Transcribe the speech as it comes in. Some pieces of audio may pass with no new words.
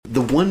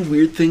the one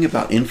weird thing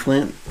about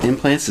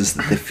implants is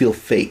that they feel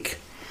fake.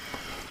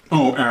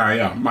 Oh,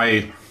 yeah.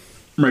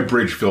 My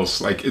bridge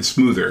feels like it's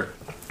smoother.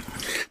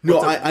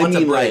 No, I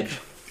mean like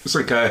it's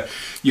like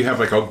you have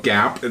like a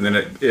gap, and then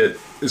it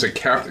is a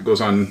cap that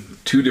goes on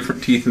two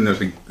different teeth, and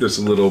there's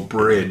a little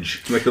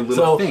bridge, like a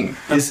little thing.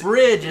 A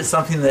bridge is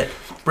something that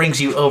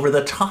brings you over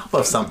the top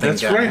of something.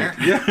 That's right.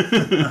 Yeah.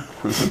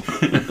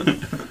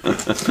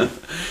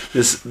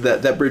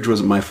 that bridge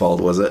wasn't my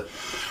fault, was it?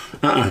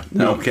 No.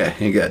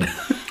 Okay, good.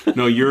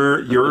 No,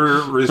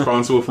 you're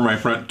responsible for my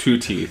front two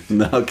teeth.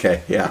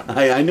 Okay, yeah.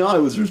 I know I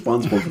was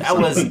responsible for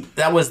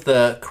that was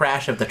the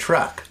crash of the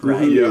truck,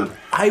 right? Yeah.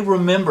 I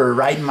remember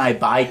riding my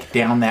bike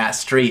down that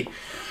street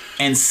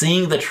and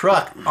seeing the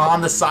truck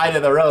on the side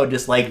of the road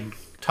just like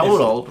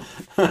totaled.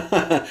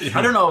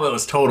 I don't know if it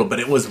was total, but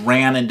it was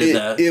ran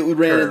into it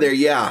ran in there,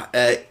 yeah.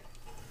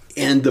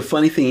 And the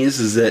funny thing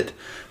is that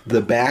the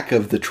back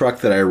of the truck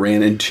that I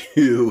ran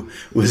into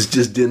was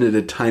just dented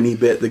a tiny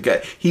bit. The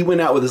guy, he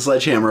went out with a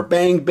sledgehammer,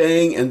 bang,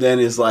 bang, and then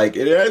is like,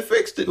 I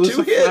fixed it. It was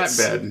 2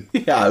 hits. Flatbed.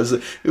 Yeah,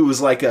 it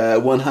was like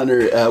a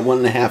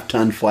 1.5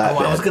 ton flatbed.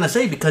 Oh, I was gonna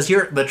say because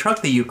the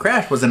truck that you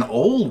crashed was an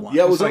old one.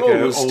 Yeah, it was like old,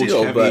 an it was old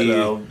steel,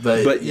 Chevy,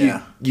 but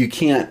yeah. you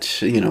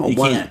can't, You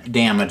can't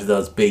damage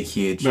those big,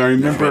 huge. But I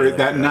remember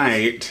that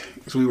night,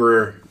 so you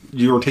were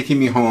taking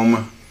me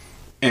home.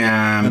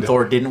 And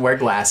Thor didn't wear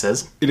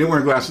glasses. He didn't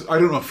wear glasses. I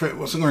don't know if it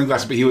wasn't wearing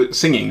glasses, but he was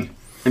singing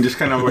and just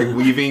kind of like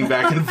weaving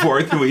back and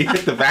forth. And we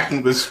hit the back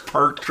of this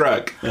parked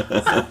truck. It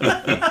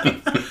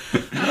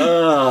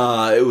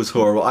was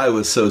horrible. I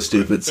was so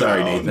stupid.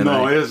 Sorry, Nathan.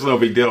 No, it's no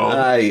big deal.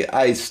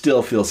 I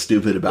still feel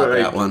stupid about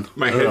that one.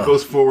 My head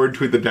goes forward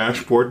to the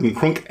dashboard and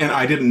crunk, and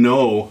I didn't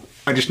know.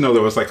 I just know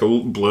there was like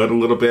blood a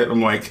little bit.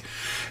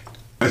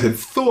 I said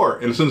Thor,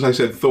 and as soon as I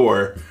said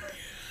Thor,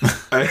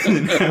 I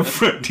didn't have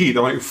front teeth.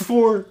 I'm like,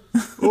 4.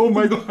 Oh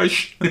my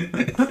gosh.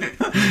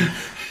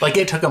 Like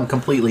it took them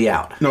completely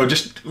out. No, it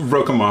just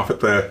broke them off at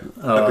the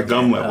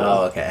gum level.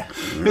 Oh, okay.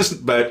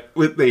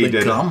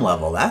 The gum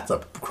level, that's a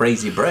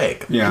crazy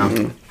break. Yeah.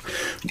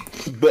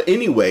 Mm-hmm. But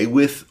anyway,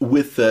 with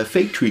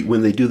fake treat,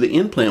 when they do the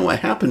implant, what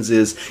happens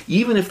is,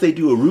 even if they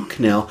do a root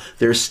canal,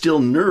 there's still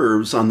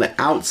nerves on the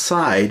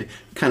outside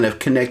kind of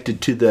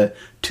connected to the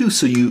tooth.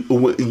 So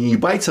when you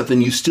bite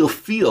something, you still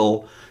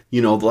feel...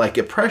 like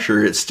a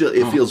pressure, it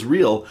feels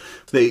real.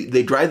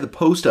 They drive the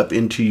post up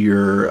into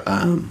your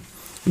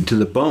into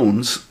the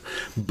bones,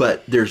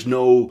 but there's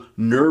no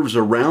nerves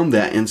around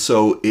that, and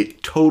so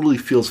it totally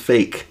feels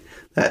fake.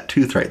 That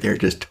tooth right there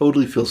just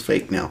totally feels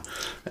fake now.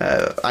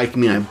 I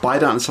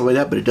bite on it and stuff like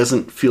that, but it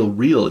doesn't feel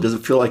real. It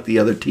doesn't feel like the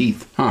other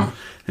teeth.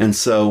 And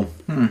so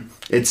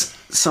it's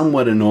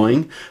somewhat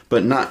annoying,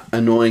 but not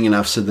annoying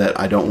enough so that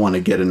I don't want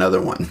to get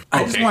another one.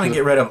 I just want to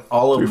get rid of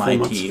all of my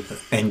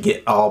teeth and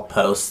get all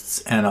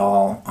posts and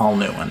all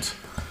new ones.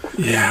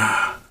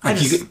 Yeah.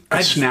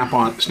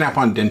 Snap-on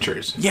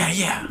dentures.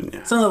 Yeah.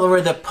 So in other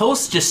words, the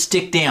posts just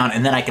stick down,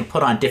 and then I can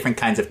put on different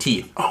kinds of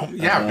teeth. Oh,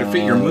 yeah, to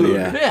fit your mood.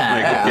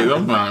 Yeah.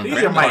 Okay,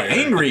 these are my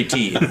angry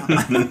teeth.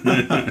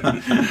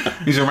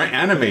 These are my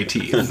anime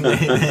teeth.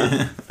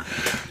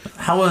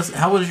 How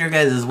was your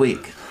guys'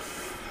 week?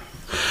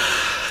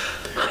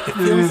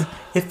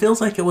 It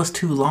feels like it was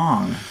too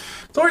long.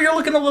 Thor, you're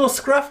looking a little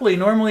scruffy.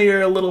 Normally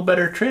you're a little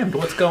better trimmed.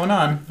 What's going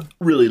on?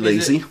 Really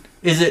lazy.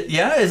 Is it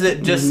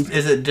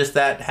just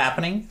that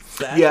happening?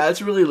 Yeah,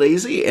 it's really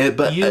lazy.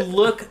 But you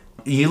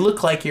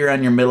look like you're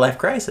on your midlife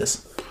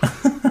crisis.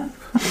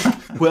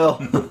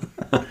 Well,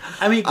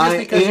 I mean, just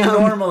because you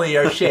normally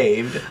are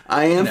shaved.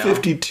 I am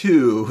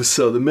 52,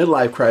 so the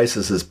midlife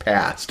crisis has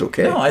passed,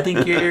 okay? No, I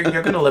think you're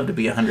going to live to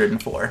be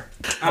 104.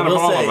 Out of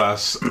all of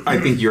us, I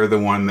think you're the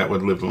one that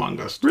would live the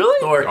longest.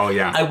 Really? Or, oh,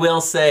 yeah. I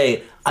will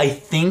say, I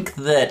think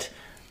that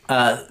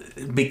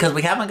because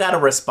we haven't got a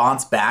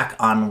response back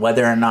on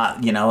whether or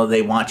not,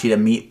 they want you to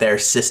meet their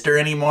sister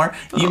anymore,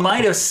 you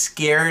might have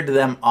scared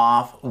them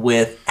off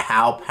with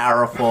how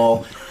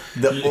powerful...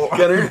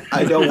 Gunnar,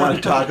 I don't want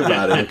to talk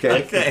about it,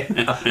 okay?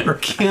 I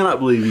cannot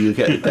believe you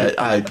get that.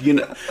 I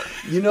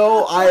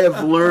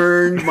have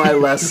learned my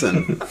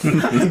lesson.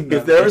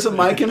 If there is a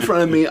mic in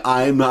front of me,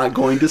 I'm not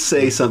going to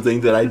say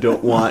something that I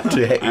don't want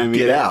to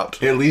get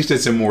out. At least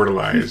it's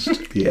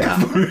immortalized. Yeah.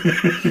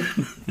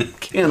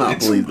 Cannot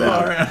believe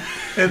that.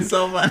 It's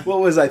so fun.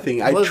 What was I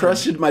thinking? I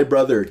trusted my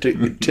brother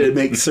to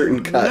make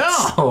certain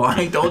cuts. No,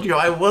 I told you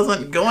I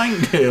wasn't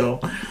going to.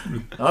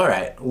 All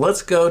right,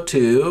 let's go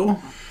to...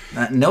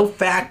 no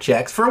fact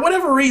checks. For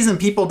whatever reason,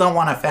 people don't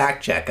want to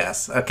fact check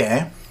us,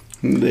 okay?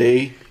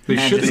 They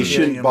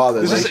shouldn't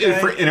bother. This is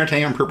for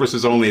entertainment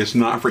purposes only. It's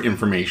not for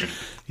information.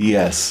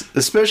 Yes.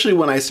 Especially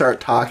when I start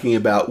talking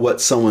about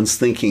what someone's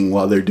thinking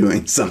while they're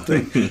doing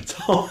something.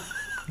 So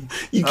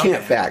you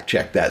can't fact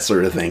check that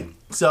sort of thing.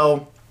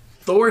 So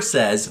Thor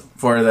says,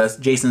 for the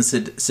Jason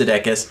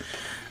Sudeikis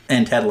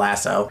and Ted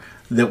Lasso,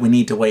 that we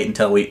need to wait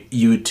until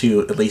you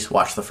two at least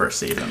watch the first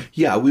season.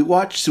 Yeah,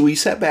 we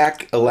sat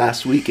back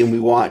last week and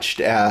we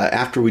watched,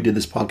 after we did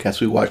this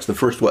podcast, we watched the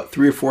first,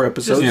 3 or 4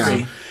 episodes? Just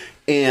 3.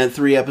 And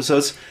 3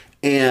 episodes.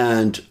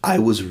 And I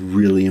was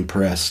really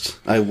impressed.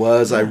 I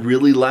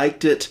really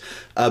liked it.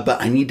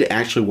 But I need to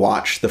actually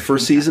watch the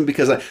first season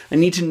because I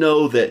need to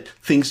know that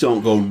things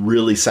don't go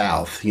really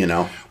south, you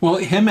know? Well,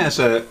 him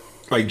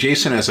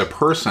Jason as a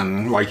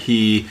person, like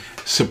he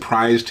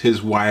surprised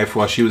his wife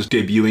while she was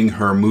debuting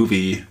her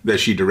movie that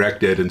she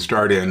directed and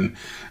starred in.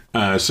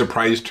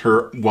 Surprised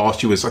her while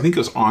she was, I think it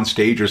was on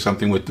stage or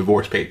something with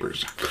divorce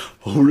papers.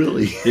 Oh,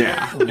 really?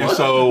 Yeah. And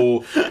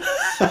so...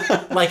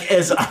 like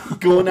as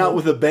going out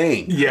with a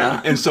bang.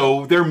 Yeah. And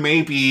so there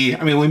may be,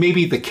 we may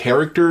be the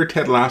character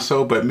Ted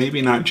Lasso, but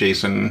maybe not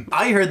Jason.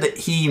 I heard that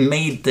he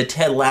made the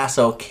Ted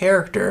Lasso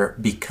character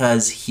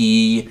because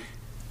he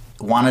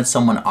wanted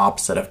someone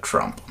opposite of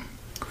Trump.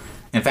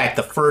 In fact,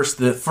 the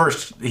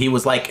first he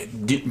was like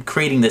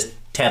creating this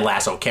Ted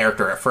Lasso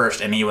character at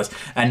first, and he was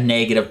a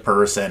negative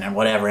person and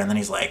whatever, and then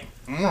he's like,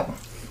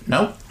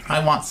 nope,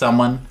 I want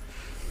someone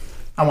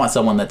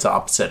that's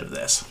opposite of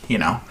this, you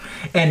know,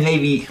 and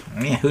maybe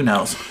who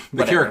knows.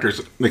 The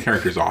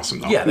character's awesome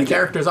though. Yeah, the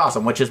character's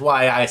awesome, which is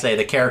why I say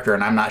the character,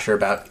 and I'm not sure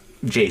about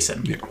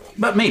Jason. Yeah.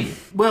 But maybe.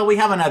 Well, we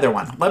have another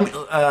one.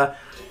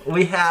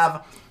 We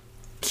have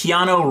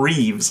Keanu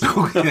Reeves.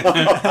 I'm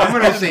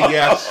gonna say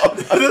yes.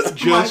 This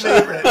is my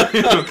favorite.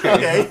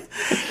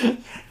 Okay.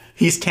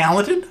 He's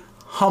talented,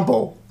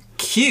 humble,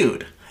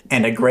 cute,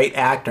 and a great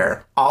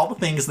actor. All the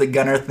things that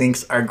Gunnar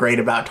thinks are great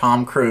about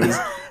Tom Cruise,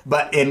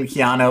 but in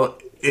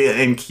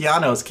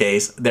Keanu's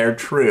case, they're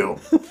true.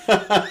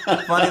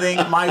 Funny thing,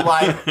 my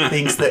wife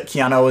thinks that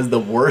Keanu is the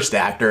worst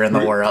actor in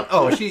the world.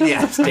 Oh, he's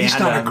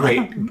not a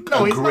great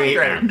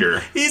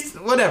actor. He's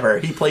whatever.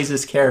 He plays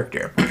his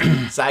character.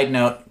 Side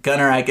note,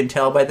 Gunnar, I can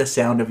tell by the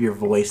sound of your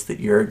voice that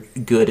you're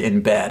good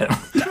in bed.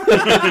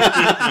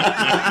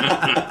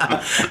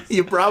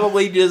 You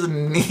probably just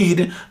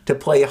need to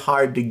play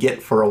hard to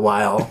get for a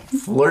while.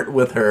 Flirt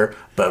with her,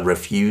 but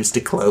refuse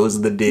to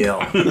close the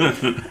deal.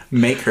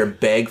 Make her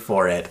beg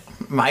for it.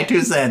 My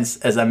 2 cents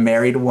as a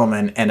married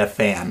woman and a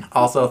fan.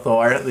 Also,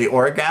 Thor, the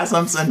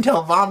orgasms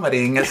until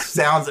vomiting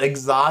sounds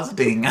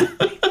exhausting.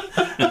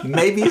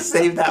 Maybe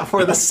save that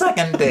for the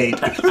second date.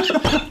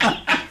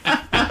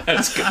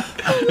 That's good.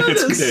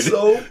 It's good.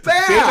 So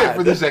bad. Save it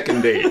for the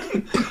second date.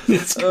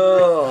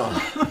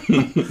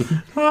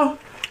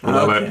 I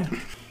love it.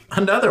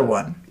 Another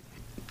one.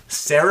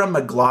 Sarah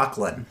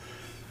McLachlan.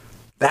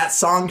 That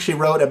song she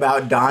wrote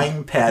about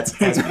dying pets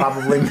has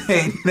probably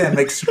made them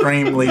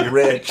extremely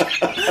rich.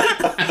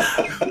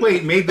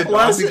 Wait, made the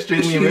dogs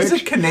extremely rich?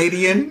 She's a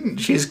Canadian.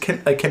 She's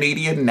a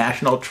Canadian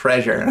national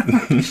treasure.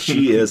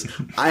 She is.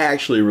 I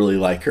actually really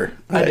like her.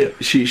 I do.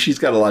 She's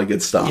got a lot of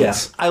good songs. Yeah,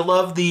 I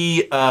love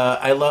the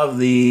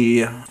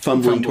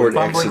Fumbling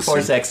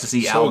Towards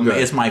Ecstasy So album good.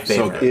 is my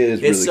favorite. So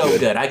good. It's so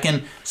good. I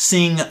can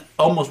sing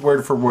almost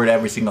word for word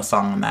every single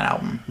song on that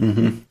album.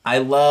 Mm-hmm. I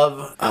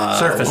love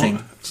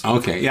Surfacing.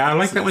 Okay, yeah, I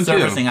like that one too.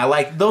 Surfacing. I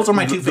like those are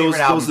my 2 favorite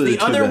albums. Those are the The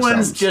two other best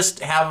ones albums. just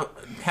have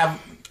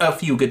a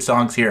few good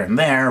songs here and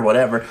there,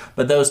 whatever.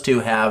 But those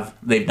 2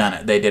 they've done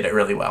it. They did it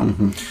really well.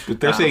 Mm-hmm. But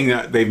they're saying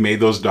that they've made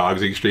those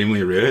dogs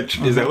extremely rich.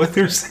 Is that what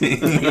they're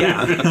saying?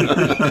 Yeah.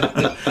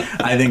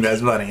 I think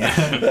that's funny.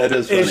 That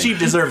is funny. And she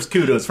deserves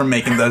kudos for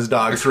making those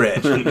dogs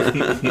rich.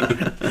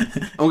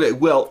 Okay,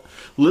 well,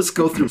 let's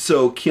go through.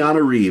 So,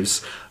 Keanu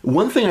Reeves,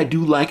 one thing I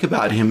do like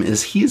about him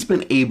is he has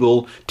been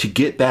able to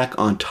get back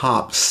on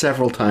top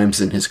several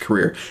times in his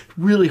career.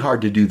 Really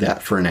hard to do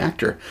that for an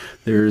actor.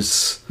 And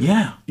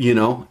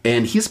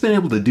he's been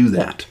able to do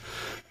that.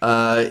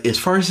 As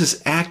far as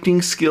his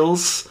acting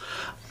skills,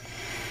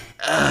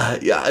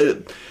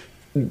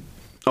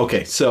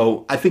 okay,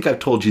 so I think I've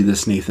told you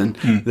this, Nathan,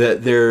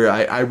 that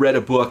I read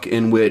a book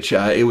in which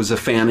it was a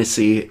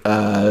fantasy,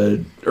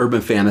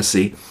 urban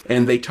fantasy,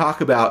 and they talk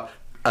about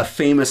a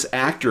famous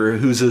actor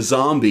who's a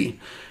zombie,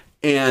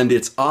 and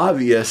it's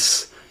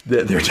obvious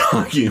that they're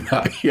talking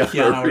about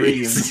Keanu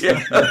Reeves.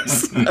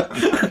 Yes.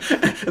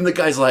 And the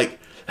guy's like,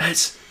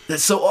 that's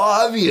so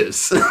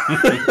obvious.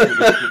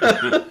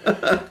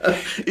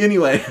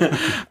 Anyway,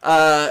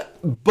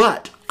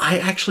 but I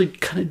actually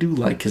kind of do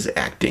like his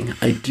acting.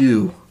 I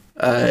do.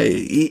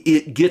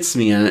 It gets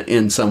me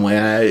in some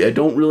way. I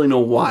don't really know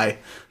why.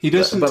 He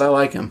doesn't, but I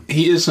like him.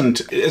 He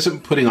isn't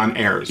putting on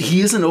airs.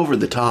 He isn't over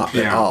the top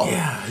at all.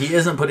 Yeah, he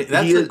isn't putting.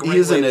 That's He a great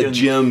isn't way of a doing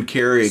Jim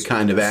Carrey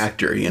kind of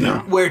actor, you know.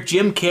 where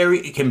Jim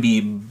Carrey can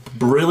be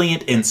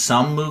brilliant in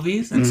some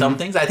movies and some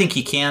things. I think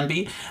he can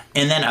be,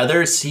 and then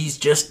others he's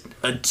just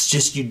it's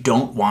just you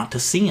don't want to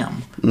see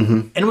him.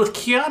 Mm-hmm. And with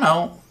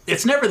Keanu,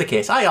 it's never the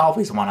case. I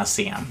always want to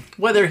see him,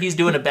 whether he's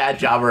doing a bad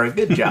job or a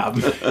good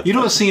job. You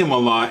don't see him a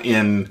lot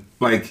in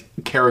like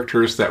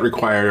characters that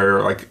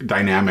require like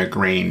dynamic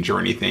range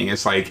or anything.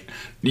 It's like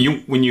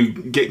when you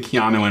get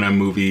Keanu in a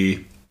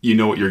movie, you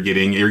know what you're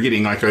getting. You're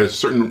getting like a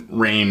certain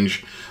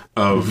range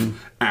of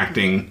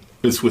acting.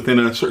 It's within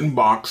a certain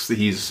box that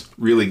he's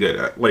really good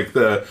at, like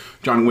the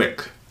John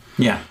Wick.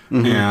 Yeah.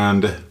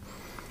 And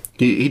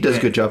He does a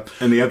good job.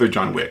 And the other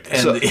John Wick.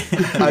 And So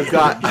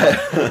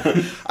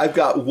I've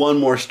got one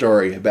more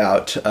story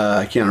about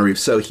Keanu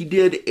Reeves. So he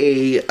did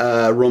a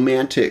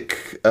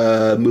romantic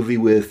movie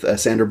with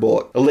Sandra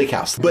Bullock, Lake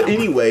House. But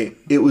anyway,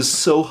 it was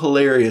so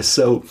hilarious.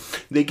 So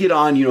they get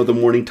on, the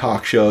morning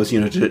talk shows,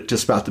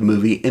 just about the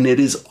movie, and it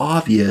is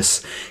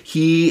obvious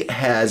he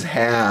has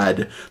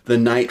had the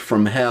night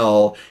from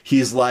hell.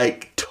 He's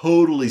like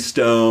totally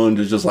stoned,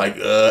 just like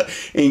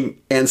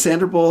and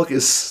Sandra Bullock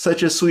is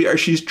such a sweetheart.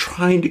 She's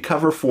trying to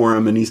cover for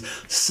him, and he's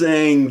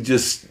saying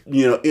just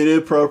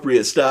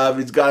inappropriate stuff.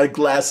 He's got a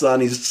glass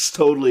on. He's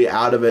totally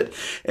out of it,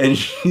 and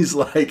she's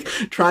like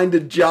trying to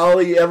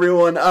jolly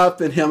everyone up.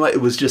 And him, it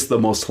was just the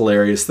most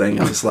hilarious thing.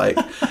 I was like,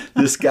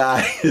 this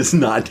guy is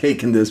not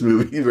taking this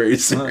movie very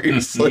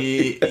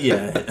seriously.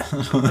 Yeah.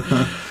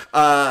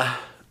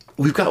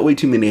 We've got way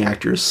too many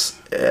actors.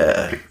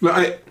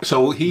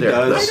 So he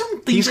does. I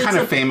don't think he's it's kind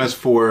of famous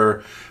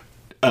for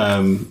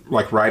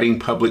like riding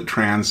public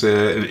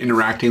transit and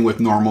interacting with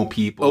normal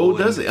people. Oh,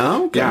 does he?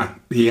 Oh, okay. Yeah,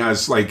 he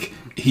has like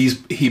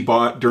he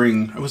bought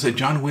during was it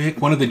John Wick?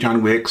 One of the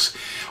John Wicks,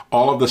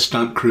 all of the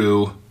stunt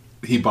crew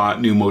he bought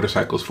new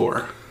motorcycles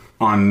for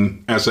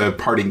as a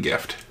parting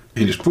gift.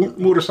 He just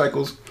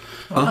motorcycles.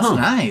 Oh, that's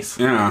nice.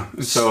 Yeah,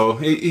 so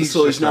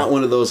he's not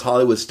one of those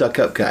Hollywood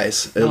stuck-up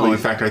guys. No, in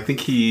fact, I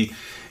think he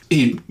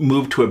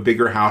moved to a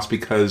bigger house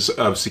because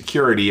of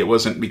security. It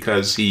wasn't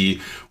because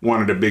he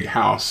wanted a big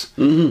house.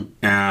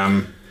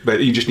 Mm-hmm.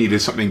 But he just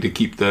needed something to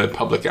keep the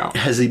public out.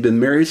 Has he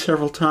been married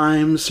several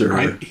times?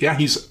 Or yeah,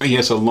 he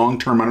has a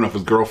long-term, I don't know if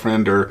it's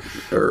girlfriend or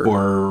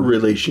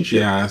relationship.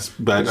 Yes,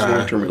 but it's a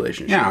long-term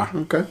relationship. Yeah.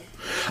 Okay.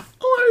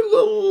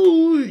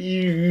 Oh,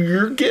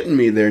 you're getting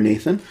me there,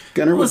 Nathan.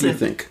 Gunnar, what do you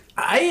think?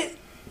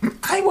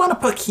 I want to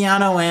put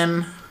Keanu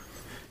in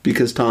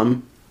because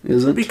Tom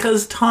isn't?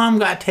 Because Tom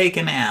got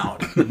taken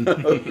out.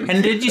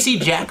 And did you see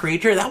Jack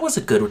Reacher? That was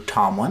a good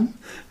Tom one.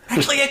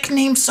 Actually, I can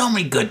name so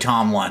many good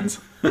Tom ones.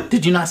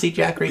 Did you not see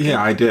Jack Reacher?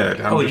 Yeah, I did.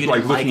 I was you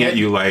like didn't looking at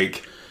you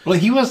like, well,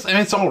 he was, I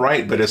mean, it's all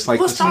right, but it's like...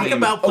 Let's talk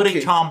about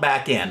putting Tom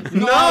back in.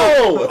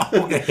 No!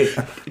 Okay.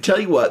 Tell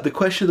you what, the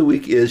question of the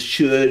week is,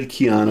 should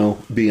Keanu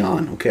be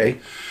on, okay?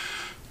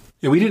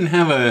 Yeah, we didn't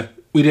have a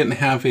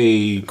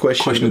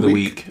question of the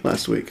week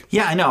last week.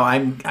 Yeah, I know.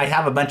 I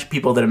have a bunch of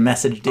people that have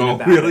messaged in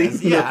about really?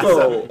 this. Yeah.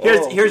 No.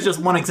 So here's just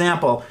one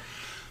example.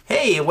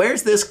 Hey,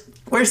 where's this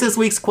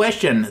week's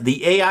question?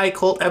 The AI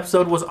cult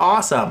episode was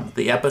awesome.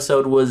 The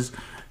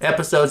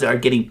episodes are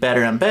getting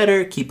better and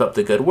better. Keep up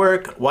the good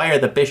work. Why are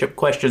the bishop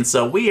questions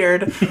so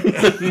weird?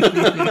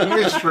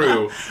 It's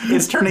true.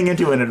 It's turning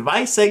into an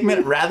advice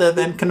segment rather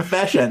than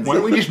confessions. Why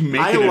don't we just make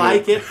it? I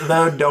like it,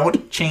 though.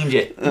 Don't change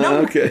it. No,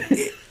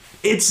 okay.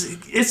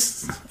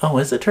 It's. Oh,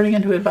 is it turning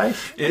into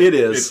advice? It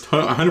is. It's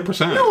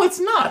 100%. No, it's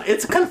not.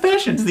 It's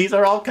confessions. These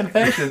are all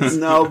confessions.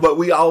 No, but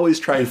we always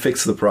try and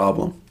fix the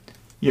problem.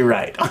 You're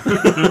right.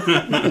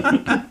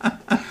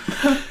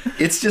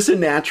 It's just a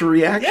natural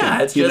reaction.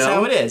 Yeah, it's just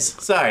how it is.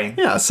 Sorry.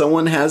 Yeah,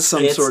 someone has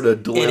some sort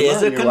of dilemma. It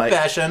is a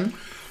confession,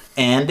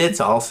 and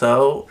it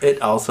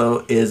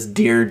also is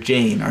Dear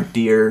Jane or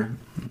Dear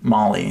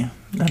Molly.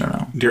 I don't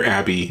know. Dear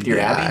Abby. Dear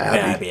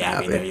Abby.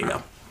 There you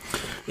go.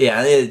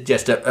 Yeah,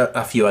 just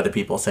a few other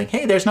people saying,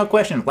 "Hey, there's no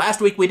question. Last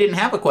week we didn't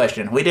have a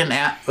question. We didn't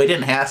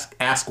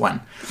ask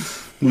one.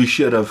 We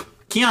should have."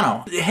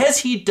 Keanu, has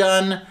he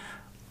done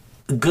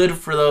good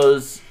for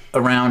those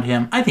around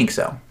him? I think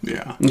so.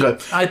 Yeah. Okay.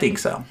 I think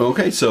so.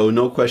 Okay, so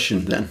no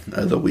question then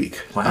of the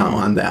week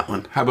on that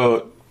one. How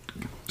about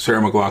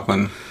Sarah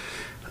McLachlan?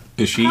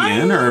 Is she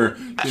in, or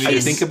do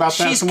you think about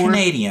that She's some more?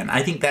 Canadian.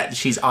 I think that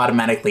she's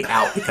automatically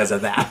out because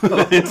of that.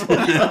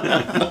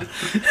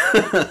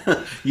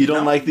 You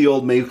don't like the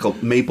old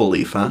maple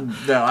leaf, huh?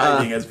 No, I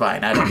think it's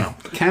fine. I don't know.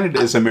 Canada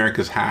is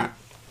America's hat.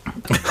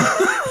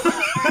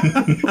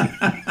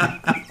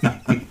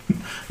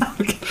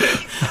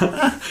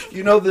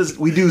 You know this.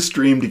 We do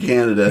stream to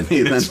Canada,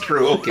 Nathan. That's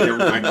true. Okay, never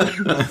mind.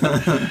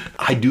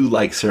 I do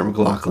like Sarah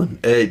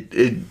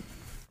McLachlan.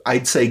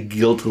 I'd say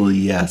guiltily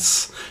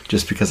yes,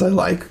 just because I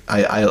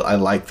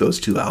like those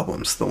two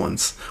albums, the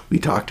ones we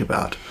talked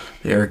about.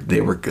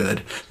 They were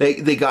good.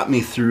 They got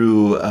me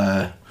through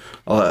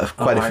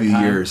quite a few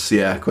years.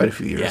 Yeah, quite a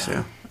few years.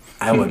 Yeah.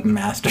 I would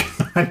master.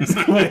 That's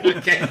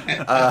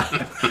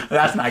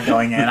not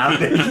going in. I'm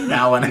taking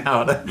that one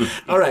out.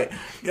 All right,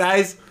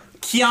 guys.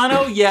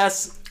 Keanu,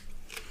 yes.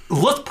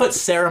 Let's put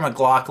Sarah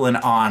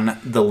McLachlan on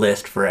the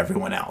list for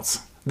everyone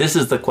else. This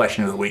is the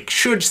question of the week.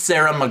 Should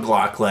Sarah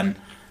McLachlan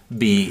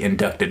be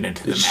inducted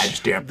into the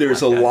Magisterium?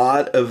 There's a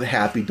lot of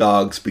happy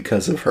dogs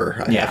because of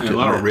her. I have to a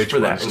lot of admit.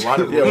 rich ones. A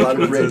lot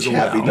of rich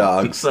happy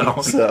dogs. So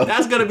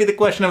that's going to be the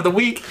question of the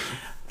week.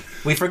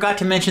 We forgot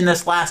to mention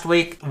this last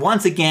week.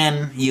 Once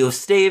again, you've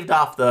staved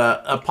off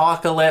the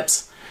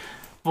apocalypse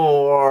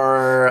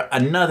for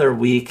another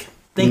week.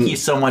 Thank you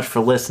so much for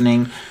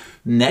listening.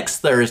 Next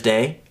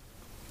Thursday,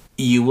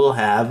 you will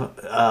have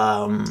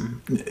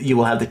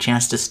the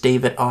chance to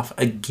stave it off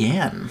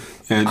again.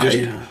 And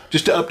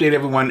just to update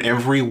everyone,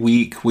 every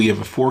week we have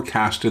a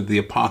forecast of the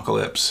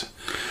apocalypse.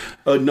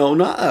 No,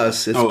 not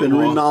us. It's been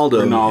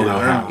Ronaldo.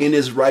 Ronaldo. In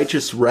his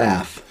righteous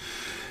wrath.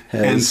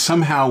 And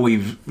somehow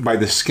we've, by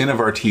the skin of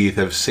our teeth,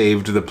 have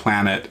saved the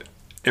planet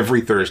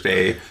every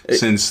Thursday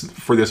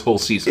for this whole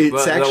season.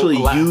 It's actually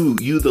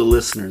you, the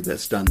listener,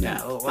 that's done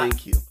that.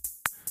 Thank you.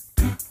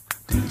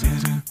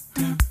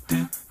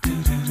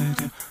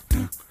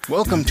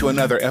 Welcome to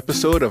another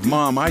episode of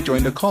Mom, I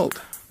Joined a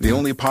Cult, the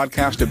only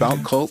podcast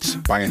about cults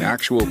by an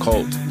actual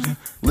cult.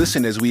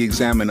 Listen as we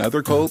examine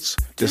other cults,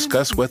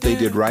 discuss what they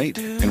did right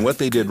and what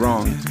they did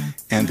wrong,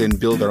 and then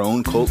build our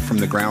own cult from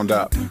the ground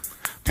up.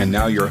 And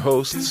now your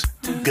hosts,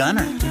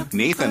 Gunner,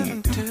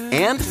 Nathan,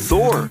 and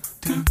Thor.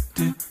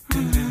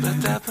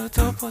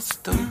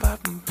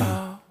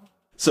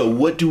 So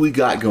what do we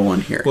got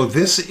going here? Well,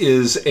 this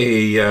is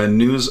a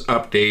news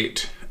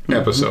update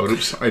episode.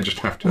 Oops, I just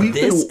have to... We've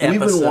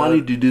been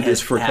wanting to do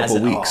this for a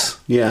couple weeks.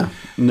 Yeah.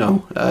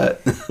 No.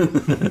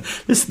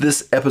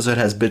 This episode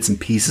has bits and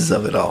pieces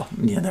of it all.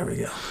 Yeah, there we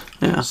go.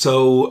 Yeah.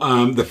 So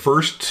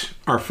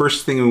our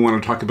first thing we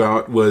want to talk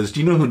about was, do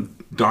you know who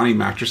Donnie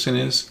Masterson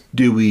is?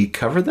 Do we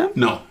cover them?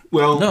 No.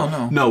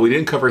 Well, No, we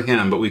didn't cover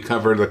him, but we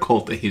covered the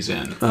cult that he's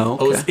in. Oh,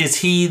 okay. Is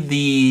he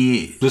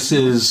the... This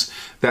is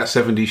That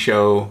 70s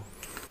Show,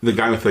 the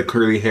guy with the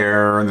curly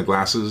hair and the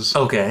glasses.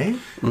 Okay.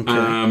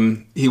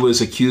 He was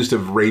accused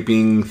of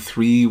raping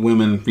 3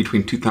 women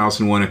between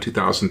 2001 and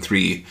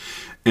 2003,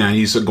 and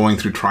he's going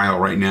through trial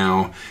right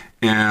now.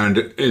 And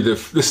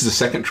this is the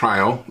second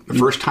trial. The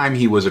first time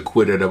he was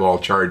acquitted of all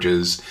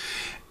charges,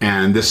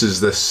 and this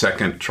is the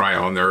second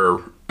trial, and they're...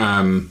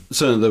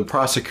 So the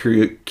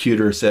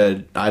prosecutor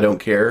said, I don't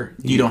care.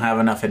 You don't have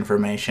enough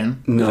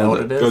information? No. Is that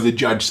what it is? Or the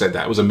judge said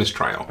that. It was a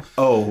mistrial.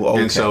 Oh,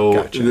 okay. And so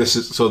Gotcha.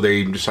 so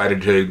they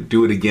decided to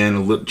do it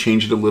again,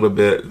 change it a little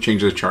bit,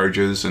 change the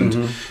charges,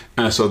 and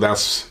so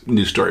that's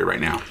new story right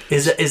now.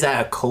 Is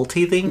that a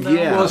culty thing, though?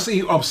 Yeah. Well,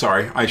 see, I'm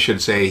sorry, I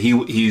should say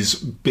he's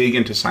big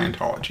into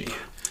Scientology.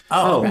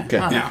 Oh, okay.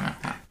 Yeah.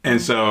 And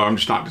so I'm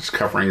just not just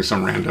covering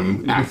some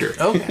random actor.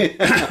 Okay.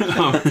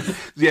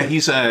 Yeah,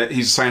 he's a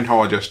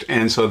Scientologist,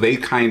 and so they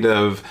kind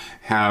of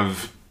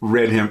have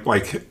read him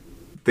like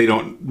they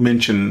don't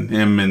mention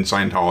him in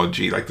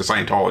Scientology like the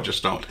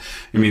Scientologists don't.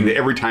 I mean,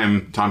 every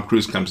time Tom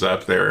Cruise comes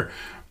up there,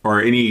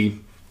 or any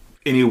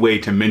way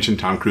to mention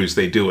Tom Cruise,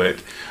 they do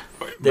it.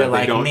 They're But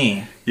like don't,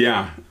 me.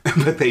 Yeah,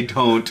 but they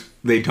don't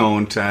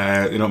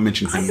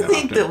mention him I that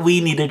think often. that we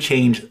need to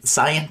change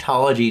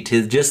Scientology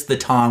to just the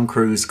Tom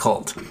Cruise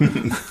cult.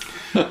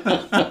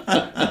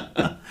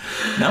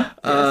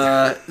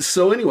 No?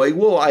 So anyway,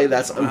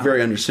 that's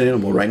very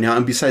understandable right now.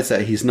 And besides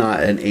that, he's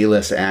not an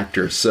A-list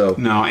actor, so...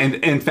 No, and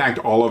in fact,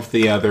 all of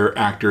the other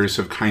actors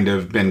have kind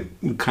of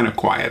been kind of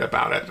quiet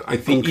about it. I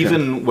think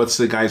even, what's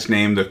the guy's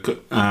name? Is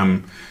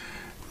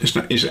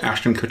it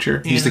Ashton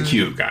Kutcher? He's the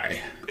cute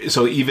guy.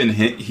 So even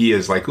he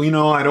is like,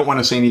 I don't want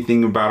to say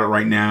anything about it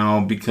right now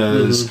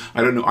because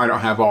I don't know, I don't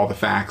have all the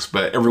facts,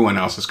 but everyone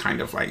else is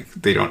kind of like,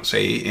 they don't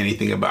say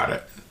anything about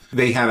it.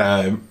 They had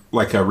a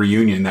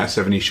reunion, that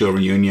 70s Show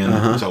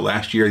reunion, so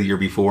last year, the year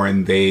before,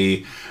 and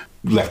they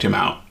left him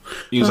out.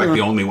 He was like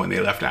the only one they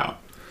left out.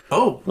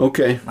 Oh.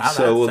 Okay. Wow,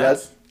 So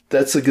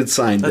that's a good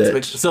sign.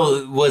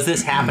 So was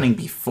this happening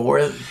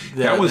before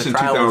That was in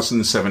trial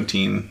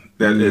 2017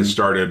 that it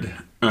started.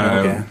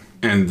 Okay.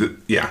 And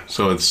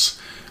so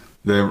it's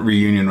the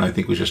reunion, I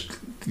think, was just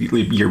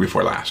the year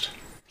before last.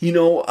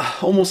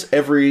 Almost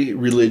every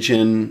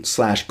religion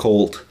 /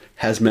 cult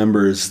has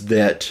members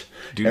that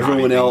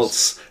everyone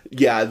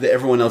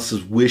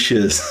else's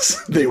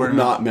wishes they were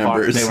not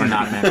members. They were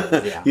not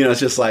members, yeah. It's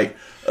just like,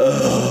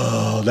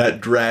 oh, that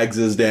drags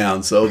us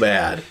down so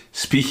bad.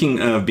 Speaking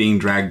of being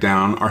dragged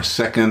down, our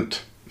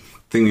second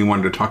thing we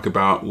wanted to talk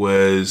about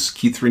was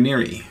Keith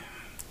Raniere.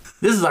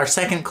 This is our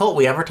second cult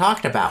we ever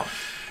talked about.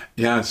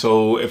 Yeah,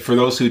 so for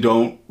those who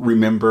don't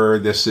remember,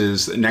 this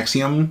is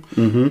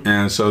NXIVM.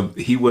 And so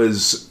Keith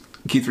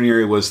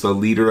Raniere was the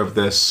leader of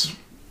the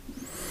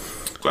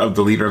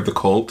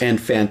cult. And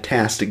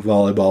fantastic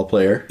volleyball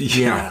player.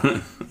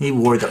 Yeah. He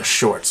wore those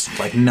shorts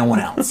like no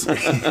one else.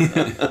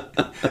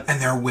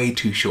 And they're way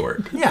too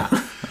short. Yeah.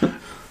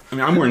 I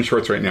mean, I'm wearing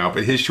shorts right now,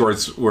 but his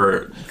shorts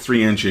were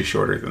 3 inches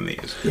shorter than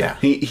these. Yeah.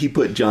 He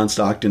put John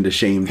Stockton to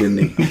shame, didn't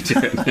he?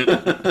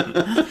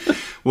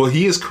 Well,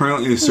 he is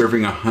currently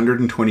serving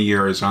 120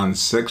 years on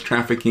sex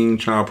trafficking,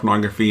 child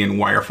pornography, and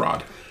wire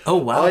fraud. Oh,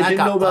 wow. I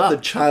didn't know about the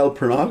child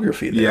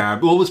pornography there. Yeah,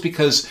 well, it was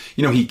because,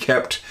 he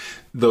kept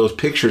those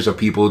pictures of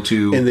people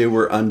and they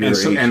were under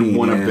 18. And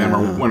one of them,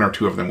 or 1 or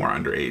 2 of them were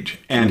underage.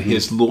 And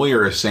his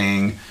lawyer is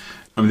saying,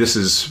 this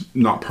is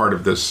not part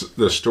of this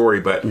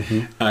story, but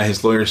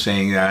his lawyer is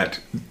saying that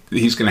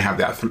he's going to have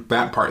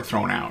that part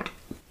thrown out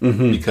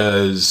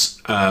because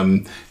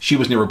she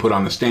was never put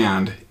on the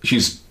stand.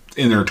 She's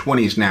in her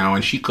 20s now,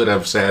 and she could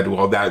have said,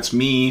 well, that's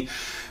me.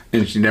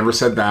 And she never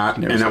said that.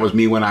 Never and said that was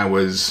me when I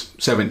was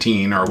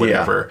 17 or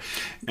whatever.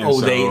 And Oh,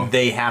 so,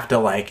 they have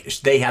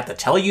to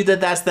tell you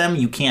that that's them.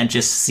 You can't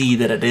just see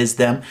that it is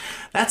them.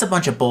 That's a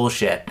bunch of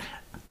bullshit.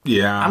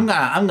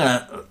 yeah.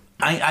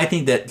 I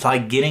think that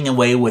like getting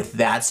away with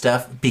that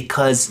stuff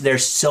because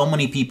there's so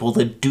many people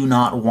that do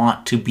not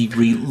want to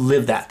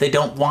relive that. They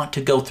don't want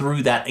to go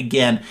through that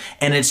again.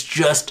 And it's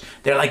just,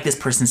 they're like, this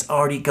person's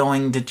already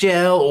going to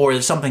jail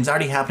or something's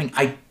already happening.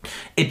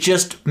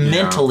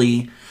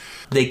 Mentally,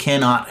 they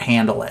cannot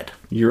handle it.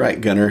 You're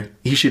right, Gunnar.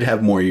 He should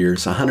have more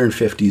years.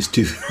 150s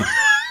too.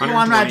 Well,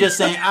 I'm not just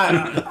saying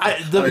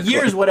the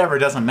years, whatever,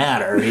 doesn't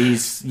matter.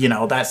 He's,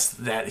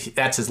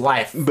 that's his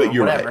life. But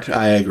you're whatever. right.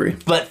 I agree.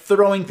 But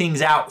throwing things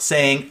out,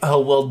 saying, "Oh,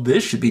 well,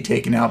 this should be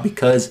taken out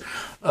because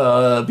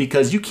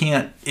you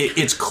can't."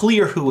 It's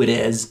clear who it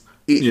is.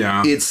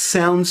 It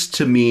sounds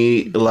to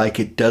me like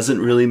it doesn't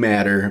really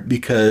matter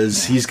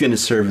because he's going to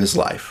serve his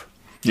life.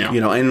 Yeah.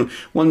 And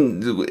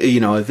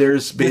if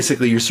there's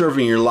basically you're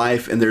serving your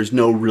life and there's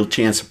no real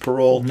chance of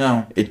parole.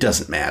 No. It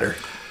doesn't matter.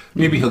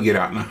 Maybe he'll get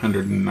out in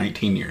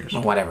 119 years.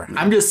 Whatever.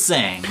 I'm just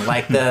saying,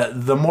 like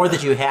the more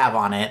that you have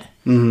on it.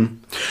 Mm-hmm.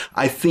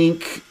 I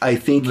think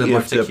if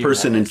the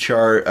person in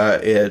charge,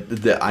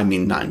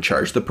 not in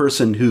charge, the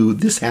person who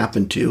this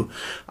happened to,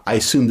 I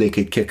assume they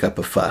could kick up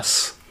a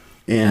fuss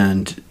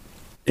and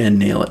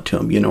nail it to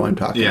him. You know what I'm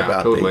talking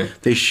about. Totally.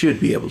 They should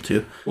be able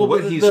to. Well,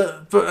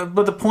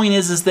 but the point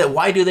is that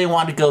why do they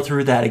want to go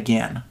through that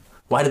again?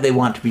 Why do they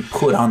want to be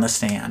put on the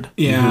stand?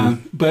 Yeah,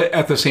 but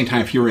at the same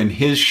time, if you're in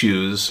his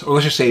shoes,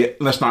 or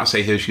let's not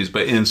say his shoes,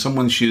 but in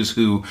someone's shoes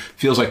who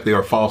feels like they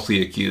are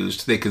falsely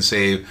accused, they could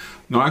say,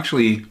 no,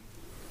 actually,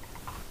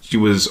 she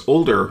was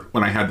older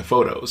when I had the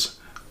photos.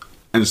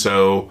 And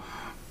so,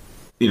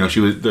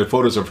 the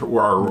photos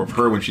are of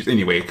her when she's,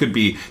 anyway,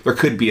 there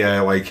could be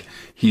a, like,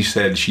 he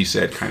said, she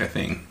said kind of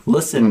thing.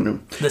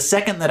 Listen, the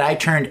second that I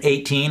turned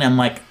 18, I'm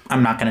like,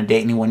 I'm not going to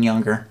date anyone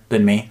younger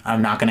than me.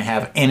 I'm not going to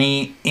have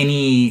any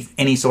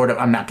sort of,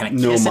 I'm not going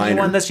to kiss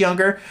anyone that's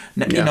younger.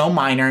 No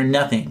minor,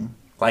 nothing.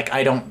 Like,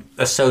 I don't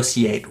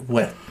associate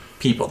with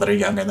people that are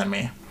younger than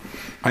me.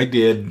 I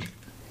did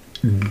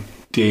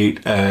date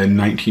a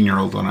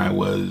 19-year-old when I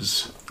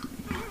was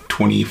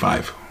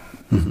 25.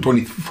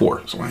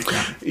 24, something like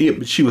that. Yeah,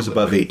 but she was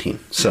above 18,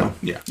 so.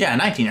 Yeah. Yeah, a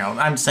 19-year-old.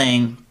 I'm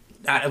saying,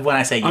 when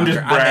I say younger, I'm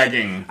just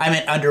bragging. I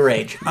meant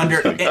underage.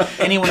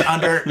 Anyone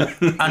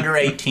under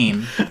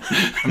 18.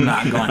 I'm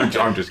not going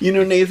to. I'm just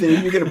Nathan,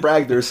 if you're going to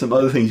brag, there's some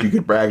other things you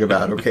could brag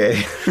about,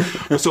 okay?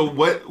 So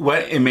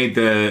what it made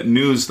the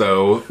news,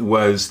 though,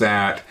 was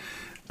that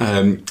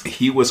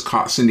he was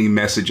caught sending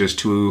messages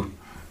to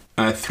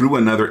through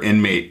another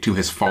inmate to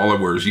his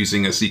followers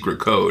using a secret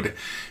code.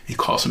 He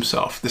calls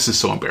himself, this is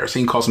so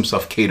embarrassing, he calls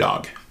himself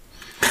K-Dog.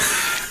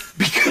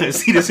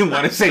 Because he doesn't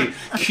want to say,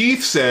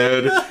 Keith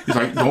said, he's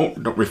like, don't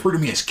refer to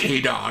me as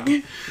K-Dog.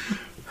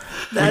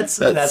 That's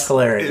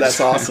hilarious.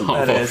 That's awesome.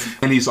 That is.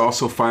 And he's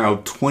also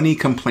filed 20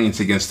 complaints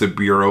against the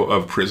Bureau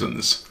of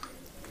Prisons.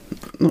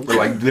 For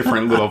like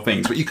different little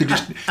things. But you could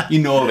just,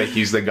 that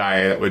he's the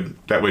guy that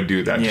would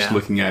do that. Just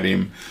looking at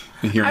him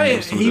and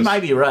hearing he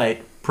might be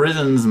right.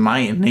 Prisons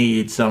might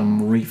need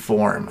some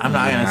reform. I'm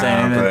not going to say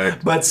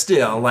anything. But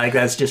still, like,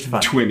 that's just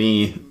fun.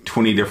 20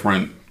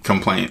 different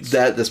complaints.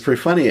 That's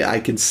pretty funny. I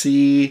can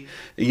see,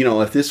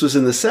 if this was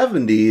in the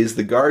 70s,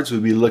 the guards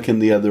would be looking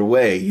the other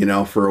way,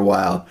 for a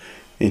while.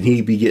 And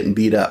he'd be getting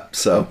beat up.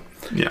 So,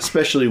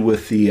 especially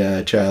with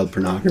the child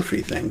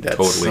pornography thing.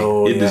 That's,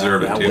 totally. It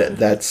deserved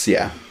it,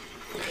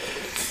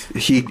 too.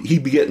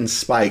 He'd be getting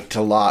spiked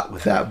a lot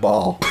with that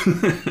ball.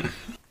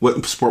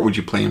 What sport would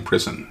you play in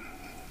prison?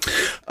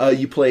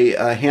 You play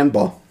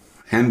handball.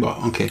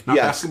 Handball, okay. Not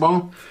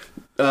basketball?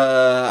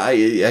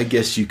 I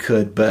guess you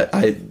could, but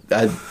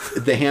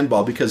the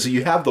handball, because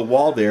you have the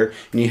wall there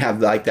and you have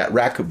like that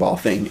racquetball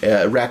thing,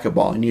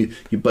 and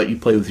you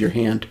play with your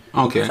hand.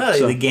 Okay.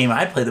 The game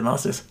I play the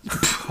most is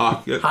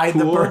hide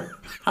the bird.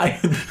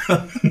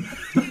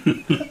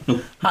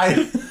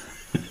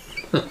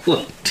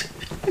 What?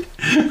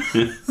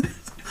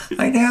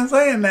 I can't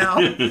say it now.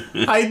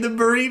 Hide the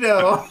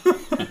burrito.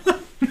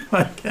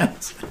 I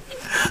guess.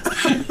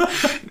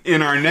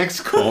 In our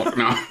next cult,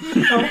 no.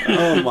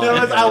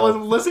 I was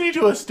listening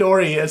to a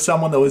story of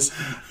someone that was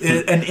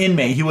an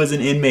inmate. He was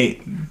an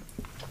inmate,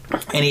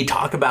 and he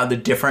talked about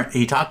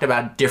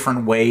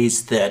different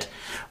ways that,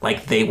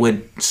 like, they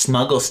would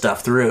smuggle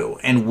stuff through.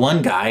 And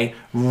one guy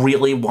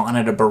really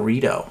wanted a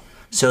burrito,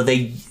 so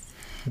they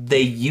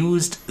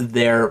used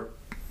their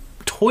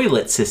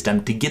toilet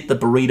system to get the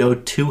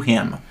burrito to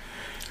him.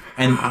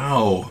 And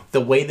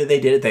the way that they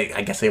did it,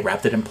 I guess they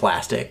wrapped it in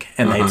plastic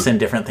and they'd send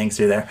different things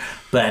through there.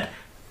 But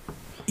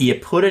you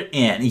put it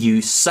in,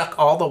 you suck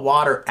all the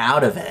water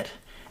out of it,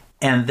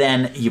 and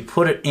then you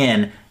put it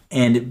in,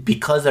 And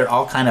because they're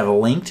all kind of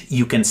linked,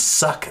 you can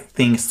suck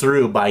things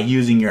through by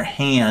using your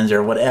hands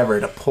or whatever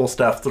to pull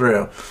stuff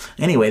through.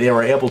 Anyway, they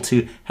were able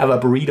to have a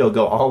burrito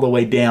go all the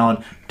way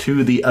down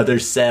to the other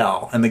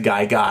cell, and the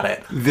guy got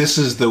it. This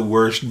is the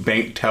worst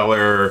bank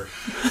teller.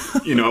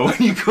 You know, when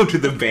you go to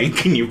the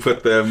bank and you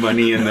put the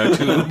money in the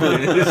tube.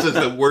 This is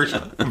the worst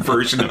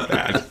version of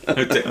that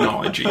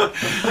technology.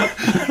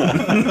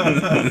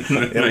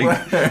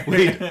 Like,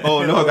 wait,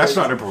 oh no, that's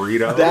not a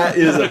burrito. That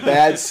is a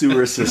bad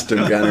sewer system,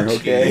 Gunner,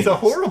 okay? It's a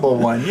horrible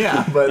one,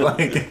 yeah, but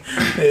like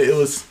it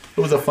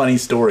was a funny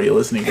story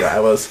listening to it. I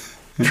was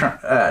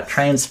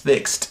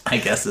transfixed, I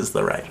guess is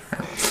the right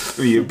term.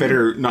 You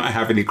better not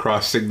have any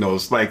cross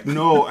signals. Like,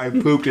 no, I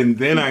pooped and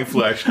then I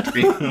flushed. Like,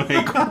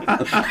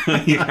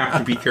 you have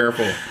to be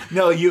careful.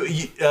 No,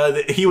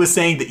 he was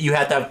saying that you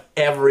have to have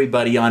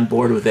everybody on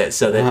board with it,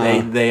 so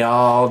that they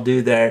all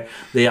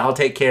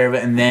take care of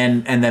it, and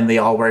then they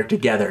all work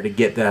together to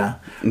get the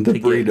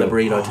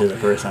burrito to the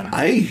person.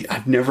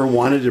 I've never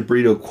wanted a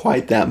burrito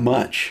quite that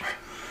much.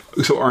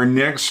 So our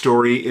next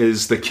story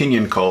is the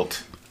Kenyan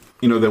cult.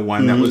 You know, the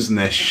one that was in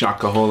the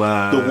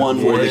Shakahola. The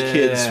one where the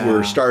kids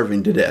were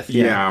starving to death.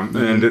 Yeah,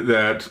 and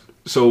that,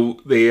 so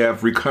they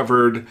have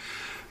recovered,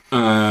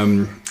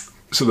 so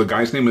the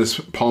guy's name is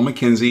Paul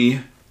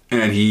McKenzie,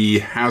 and he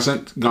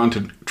hasn't gone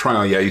to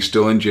trial yet. He's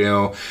still in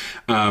jail.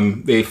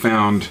 They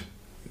found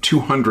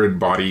 200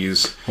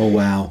 bodies. Oh,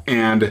 wow.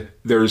 And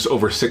there's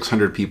over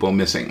 600 people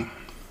missing.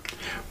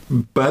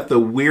 But the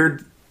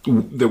weird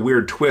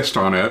twist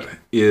on it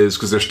is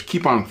because they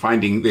keep on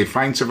they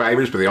find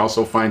survivors, but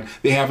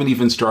they haven't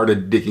even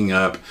started digging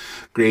up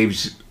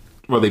graves.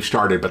 Well, they've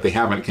started, but they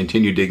haven't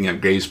continued digging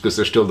up graves because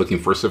they're still looking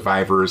for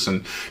survivors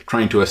and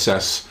trying to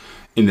assess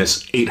in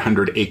this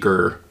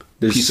 800-acre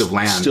piece of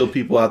land. Still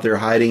people out there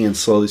hiding and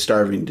slowly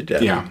starving to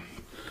death. Yeah.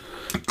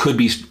 Could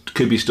be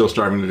still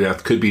starving to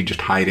death, could be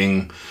just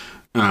hiding.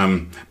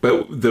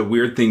 But the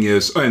weird thing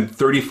is, and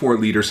 34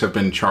 leaders have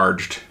been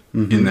charged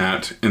in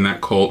that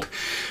cult.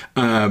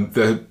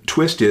 The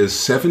twist is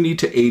 70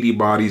 to 80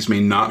 bodies may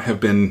not have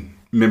been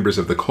members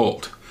of the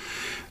cult.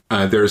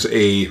 There's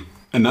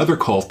another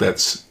cult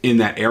that's in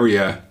that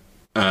area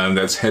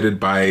that's headed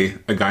by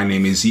a guy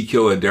named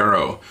Ezekiel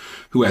Adero,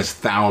 who has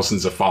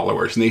thousands of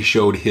followers. And they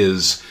showed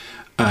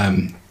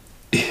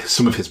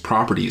some of his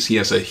properties. He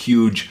has a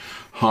huge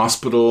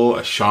hospital,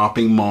 a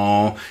shopping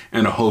mall,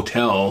 and a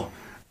hotel.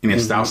 And he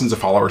has thousands of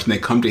followers, and they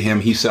come to him.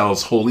 He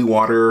sells holy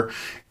water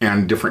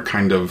and different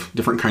kinds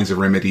of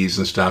remedies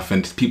and stuff.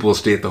 And people will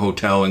stay at the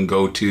hotel and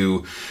go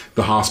to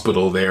the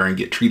hospital there and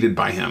get treated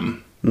by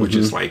him, which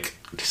is like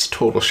just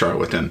total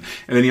charlatan.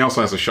 And then he also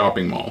has a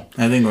shopping mall.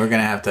 I think we're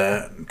gonna have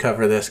to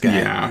cover this guy.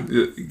 Yeah,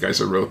 the guy's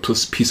a real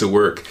piece of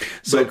work.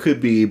 So it could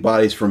be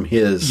bodies from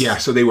his. Yeah.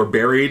 So they were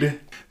buried.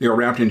 They were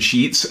wrapped in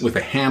sheets with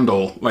a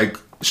handle, like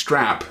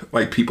strap,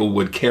 like people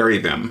would carry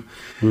them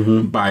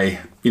by,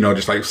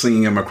 just like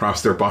slinging them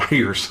across their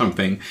body or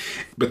something.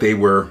 But they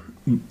were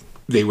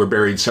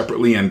buried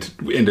separately and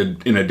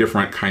in a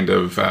different kind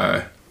of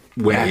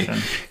way.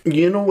 Fashion.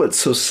 You know what's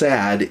so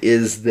sad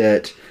is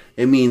that,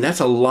 that's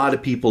a lot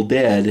of people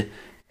dead.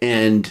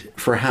 And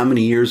for how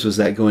many years was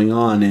that going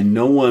on? And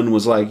no one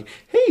was like,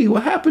 hey,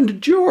 what happened to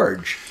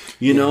George?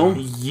 You know?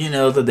 You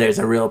know that there's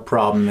a real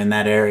problem in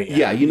that area.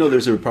 Yeah,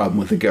 there's a problem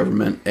with the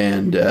government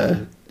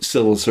and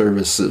civil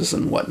services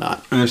and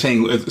whatnot. And I'm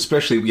saying,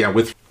 especially,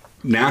 with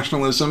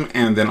nationalism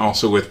and then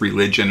also with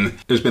religion,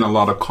 there's been a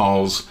lot of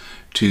calls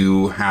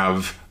to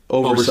have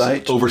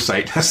oversight.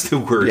 Oversight, that's the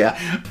word,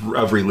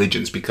 of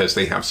religions, because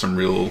they have some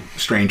real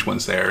strange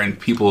ones there. And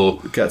people...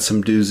 got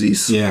some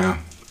doozies. Yeah.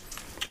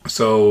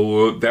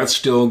 So that's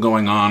still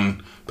going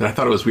on. But I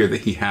thought it was weird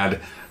that he had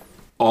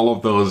all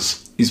of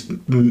those...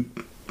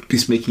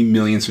 He's making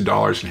millions of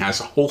dollars and has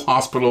a whole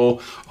hospital,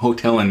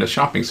 hotel, and a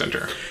shopping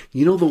center.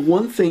 The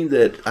one thing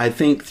that I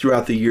think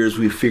throughout the years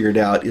we've figured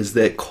out is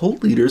that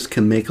cult leaders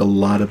can make a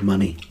lot of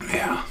money.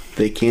 Yeah.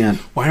 They can.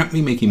 Why aren't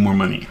we making more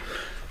money?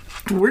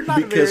 We're not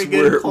because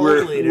very good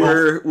cult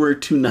leaders. We're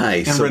too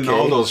nice. And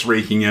Ronaldo's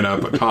raking it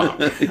up atop.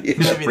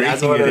 Maybe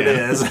that's what it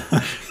is.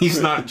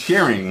 He's not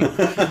sharing.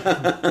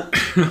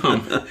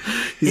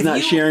 He's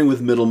not sharing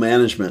with middle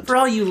management. For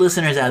all you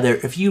listeners out there,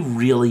 if you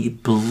really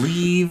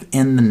believe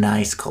in the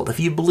Nice Cult, if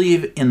you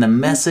believe in the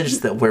message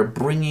that we're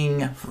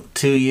bringing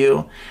to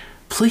you,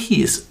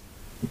 please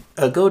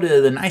go to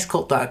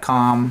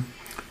thenicecult.com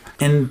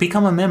and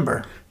become a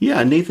member.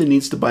 Yeah, Nathan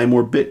needs to buy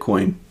more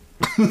Bitcoin.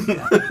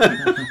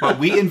 Well,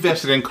 we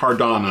invested in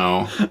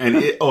Cardano,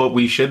 and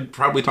we should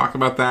probably talk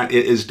about that.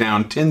 It is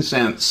down 10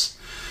 cents.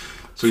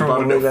 So we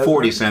bought it at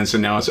 40 cents,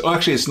 and now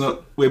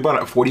we bought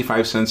it at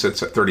 45 cents.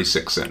 It's at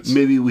 36 cents.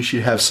 Maybe we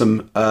should have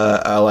some,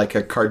 like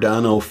a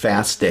Cardano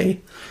fast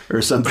day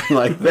or something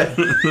like that.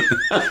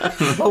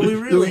 Well,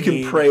 we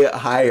can pray it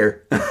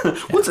higher.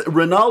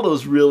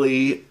 Ronaldo's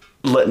really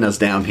letting us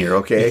down here,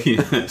 okay?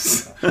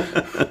 Yes.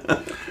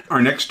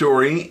 Our next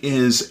story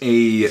is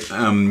a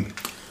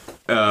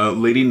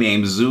lady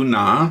named Zhu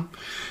Na.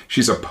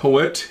 She's a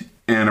poet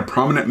and a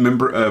prominent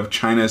member of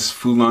China's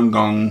Falun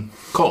Gong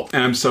cult.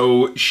 And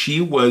so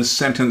she was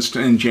sentenced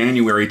in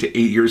January to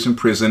 8 years in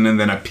prison and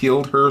then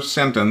appealed her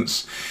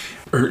sentence.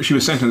 She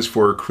was sentenced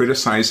for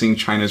criticizing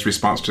China's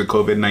response to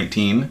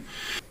COVID-19.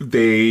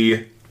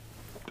 They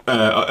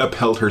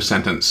upheld her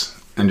sentence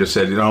and just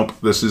said,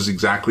 this is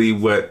exactly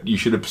what you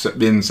should have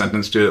been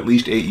sentenced to, at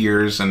least 8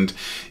 years, and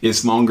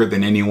it's longer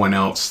than anyone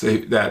else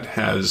that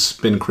has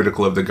been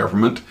critical of the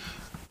government.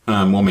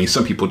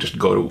 Some people just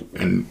go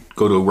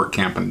to a work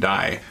camp and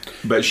die.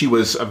 But she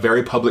was a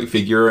very public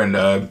figure and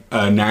a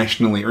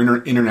nationally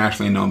or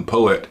internationally known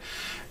poet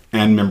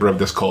and member of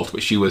this cult,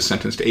 but she was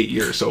sentenced to 8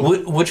 years. So,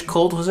 which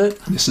cult was it?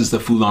 This is the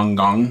Falun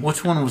Gong.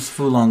 Which one was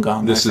Falun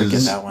Gong? This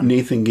is that one.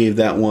 Nathan gave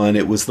that one.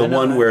 It was the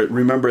one where,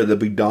 remember the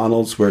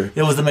McDonald's where...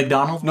 It was the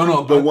McDonald's?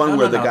 No. The one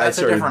where the guy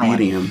started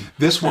beating him.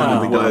 This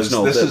one was...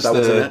 No, that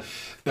wasn't it.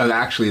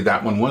 Actually,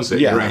 that one was it.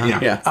 Yeah, You're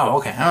right. Yeah. Oh,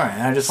 okay. All right.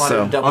 I just wanted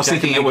to double check. I was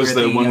thinking it was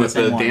the one with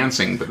the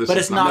dancing, but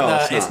it's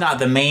not. It's not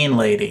the main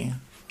lady.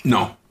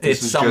 No,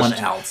 it's someone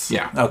else.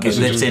 Yeah. Okay,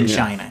 it's in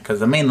China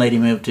because the main lady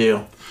moved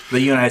to the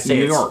United States.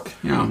 New York.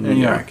 Yeah. New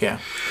York. Yeah.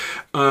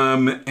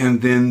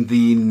 And then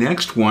the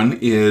next one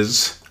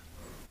is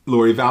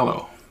Lori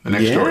Vallow. The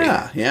next story.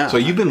 Yeah. So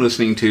you've been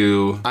listening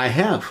to... I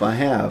have.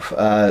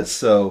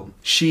 So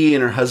she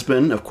and her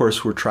husband, of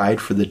course, were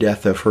tried for the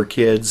death of her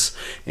kids,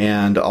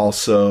 and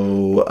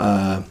also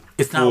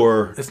It's not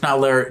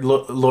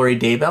Lori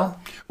Daybell?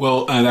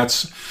 Well,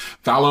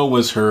 Vallow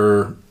was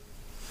her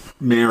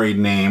married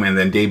name, and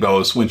then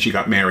Daybell is when she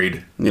got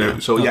married. Yeah.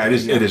 So it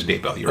is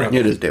Daybell. You're right.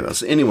 It is Daybell.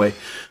 So anyway,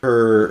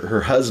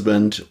 her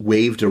husband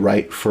waived a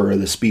right for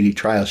the speedy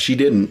trial. She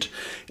didn't,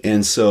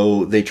 and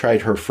so they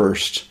tried her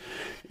first.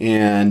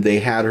 And they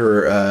had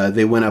her,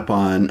 they went up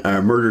on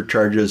murder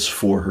charges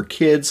for her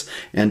kids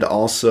and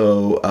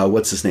also,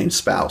 what's his name?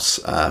 Spouse.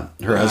 Her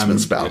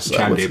husband's spouse.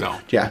 Chad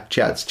Daybell. Yeah,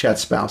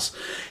 Chad's spouse.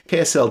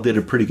 KSL did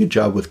a pretty good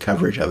job with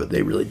coverage of it.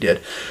 They really did.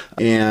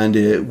 And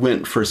it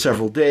went for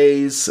several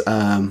days.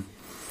 And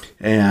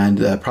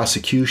the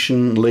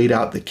prosecution laid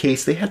out the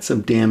case. They had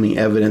some damning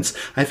evidence.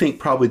 I think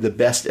probably the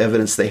best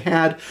evidence they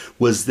had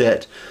was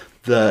that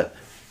the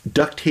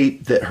duct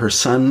tape that her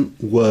son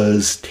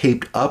was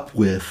taped up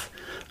with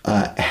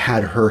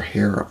had her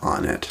hair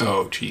on it.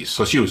 Oh, geez.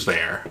 So she was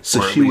there. So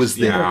she was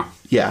there.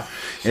 Yeah.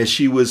 And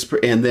she was,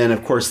 and then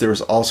of course there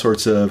was all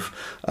sorts of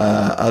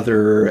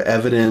other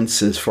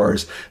evidence as far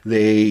as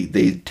they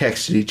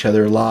texted each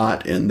other a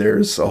lot, and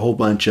there's a whole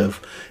bunch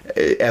of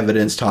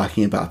evidence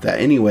talking about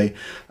that. Anyway,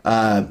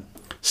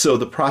 so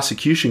the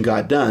prosecution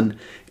got done,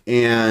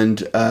 and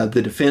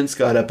the defense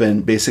got up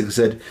and basically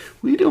said,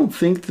 we don't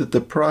think that the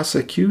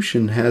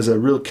prosecution has a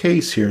real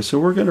case here, so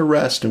we're going to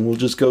rest and we'll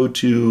just go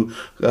to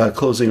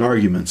closing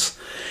arguments.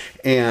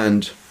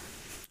 And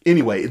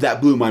anyway,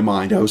 that blew my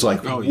mind. I was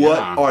like, what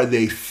are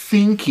they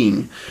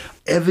thinking?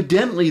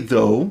 Evidently,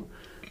 though,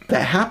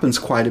 that happens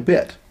quite a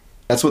bit.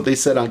 That's what they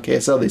said on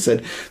KSL. They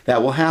said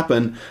that will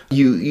happen.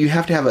 You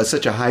have to have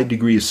such a high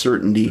degree of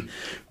certainty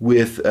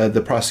with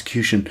the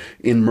prosecution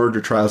in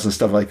murder trials and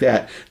stuff like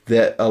that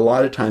a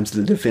lot of times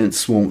the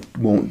defense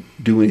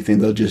won't do anything.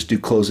 They'll just do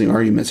closing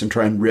arguments and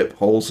try and rip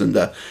holes in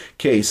the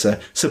case.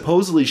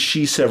 Supposedly,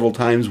 she several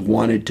times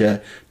wanted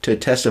to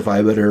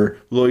testify, but her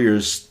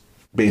lawyers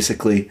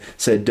basically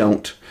said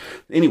don't.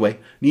 Anyway,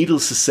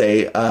 needless to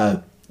say,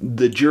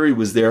 the jury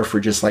was there for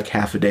just like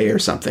half a day or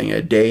something,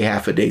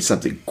 half a day,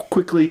 something.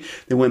 Quickly,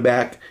 they went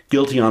back,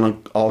 guilty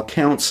on all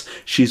counts.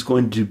 She's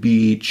going to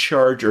be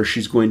charged, or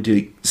she's going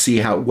to see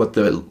what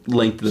the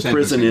length of the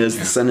prison is.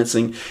 Yeah. The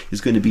sentencing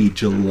is going to be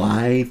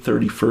July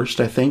 31st,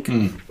 I think.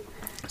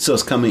 So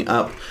it's coming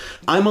up.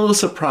 I'm a little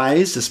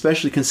surprised,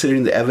 especially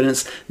considering the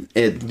evidence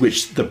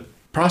which the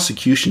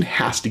prosecution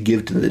has to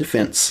give to the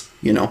defense,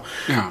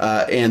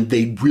 and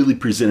they really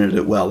presented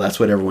it well. That's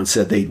what everyone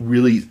said.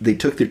 They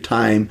took their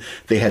time.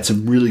 They had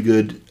some really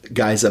good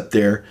guys up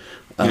there.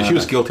 She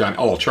was guilty on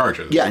all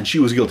charges. Yeah, and she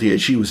was guilty.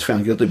 She was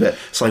found guilty, but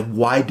it's like,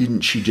 why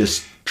didn't she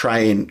just try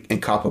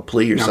and cop a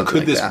plea or something like that?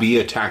 Could this be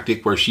a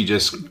tactic where she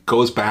just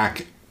goes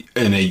back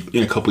in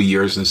a couple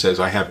years and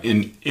says, I have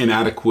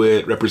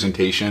inadequate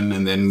representation,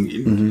 and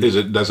then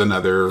does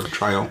another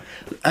trial?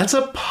 That's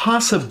a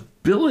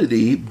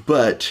possibility,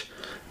 but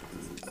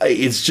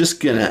it's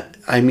just gonna.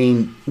 I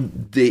mean,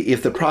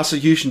 if the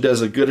prosecution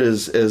does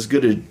as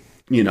good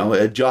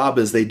a job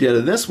as they did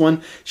in this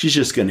one, she's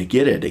just gonna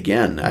get it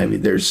again. I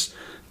mean,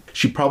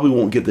 she probably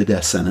won't get the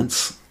death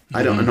sentence.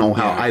 I don't know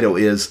how Idaho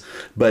is,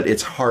 but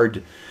it's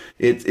hard.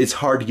 It's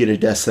hard to get a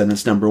death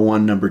sentence. Number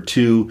one, number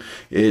two,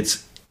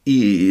 it's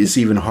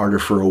even harder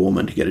for a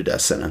woman to get a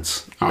death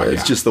sentence.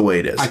 It's just the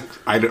way it is.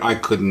 I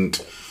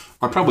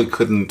probably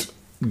couldn't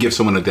give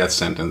someone a death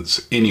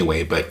sentence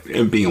anyway, but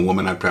being a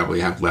woman, I'd probably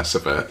have less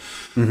of a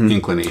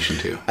inclination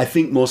to. I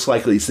think most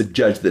likely it's the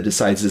judge that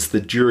decides. It's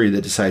the jury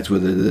that decides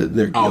whether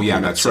they're guilty. Oh, yeah,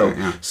 that's right.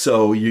 Yeah.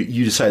 So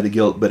you decide the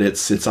guilt, but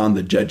it's on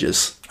the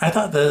judges. I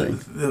thought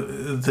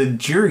the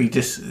jury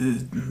just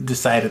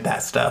decided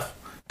that stuff.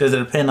 Does it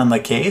depend on the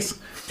case?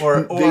 Or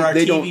are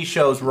TV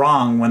shows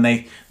wrong when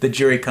the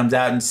jury comes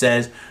out and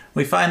says,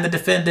 we find the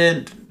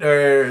defendant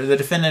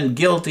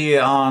guilty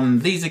on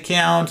these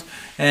accounts,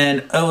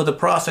 and the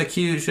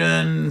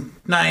prosecution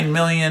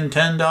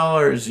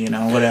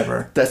 $9,010,000,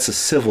 whatever. That's a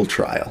civil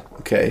trial,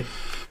 okay?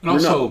 And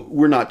also,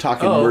 we're not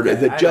talking murder. okay.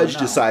 The I judge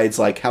don't know. decides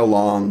like how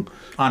long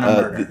On a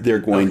murder. they're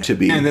going to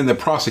be. and then the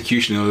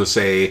prosecution will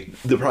say,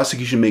 The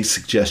prosecution makes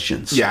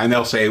suggestions. yeah, and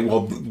they'll say,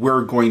 well,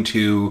 we're going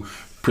to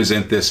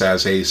present this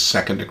as a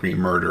second-degree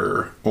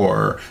murder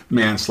or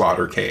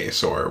manslaughter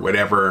case or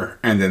whatever,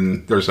 and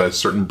then there's a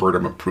certain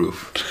burden of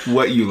proof.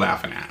 What are you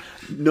laughing at?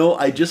 No,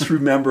 I just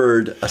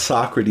remembered a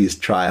Socrates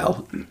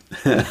trial.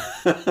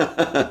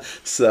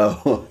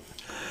 So,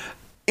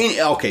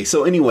 okay.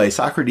 So anyway,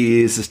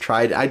 Socrates is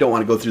tried. I don't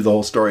want to go through the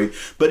whole story,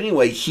 but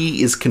anyway,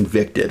 he is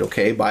convicted.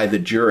 Okay, by the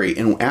jury.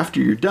 And after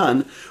you're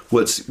done,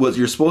 what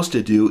you're supposed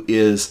to do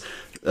is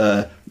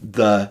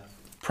the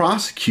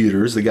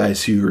prosecutors, the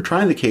guys who are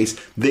trying the case,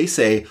 they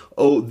say,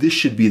 "Oh, this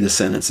should be the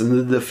sentence," and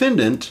the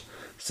defendant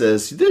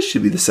says this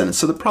should be the sentence.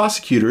 So the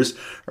prosecutors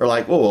are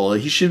like, "Oh, well,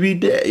 he should be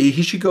dead.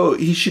 He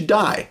should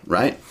die,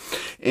 right?"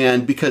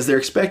 And because they're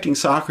expecting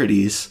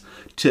Socrates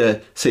to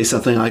say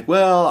something like,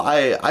 "Well,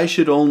 I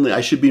should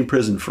be in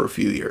prison for a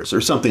few years," or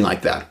something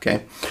like that.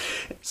 Okay,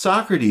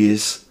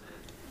 Socrates,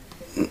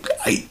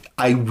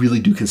 I really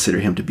do consider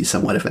him to be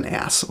somewhat of an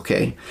ass,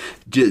 okay?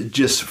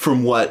 Just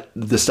from what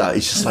the style,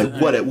 it's just like,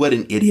 what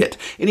an idiot.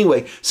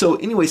 Anyway,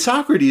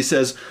 Socrates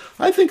says,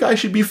 "I think I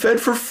should be fed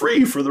for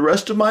free for the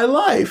rest of my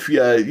life.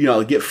 Yeah,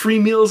 get free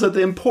meals at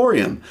the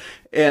Emporium."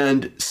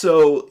 And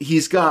so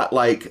he's got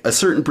like a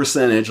certain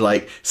percentage,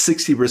 like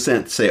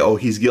 60% say, "Oh,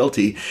 he's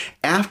guilty."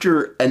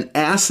 After an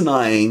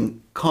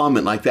asinine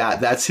comment like that,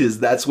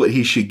 that's what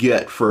he should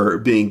get for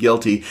being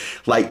guilty.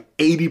 Like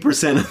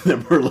 80% of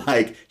them are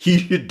like, he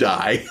should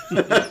die.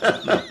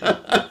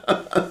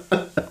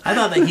 I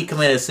thought that he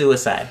committed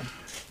suicide.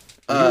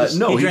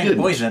 No, he drank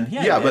didn't. poison.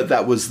 Yeah, he but did.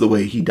 that was the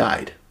way he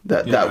died.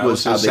 That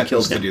was how they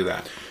killed to him. do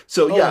that.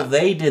 So yeah,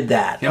 They did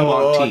that.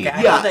 Hemlock tea. Okay.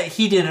 I Yeah. thought that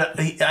he did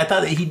it. I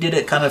thought that he did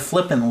it kind of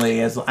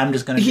flippantly, as I'm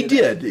just going to. he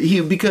did.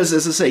 Because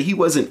as I say, he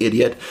was an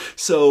idiot.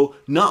 So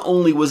not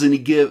only wasn't he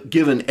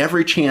given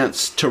every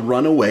chance to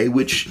run away,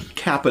 which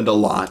happened a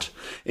lot,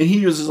 and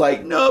he was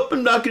like, "Nope,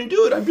 I'm not going to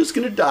do it. I'm just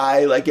going to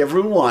die like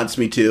everyone wants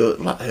me to."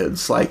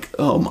 It's like,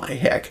 oh my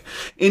heck.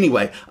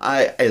 Anyway,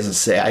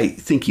 I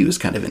think he was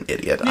kind of an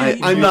idiot.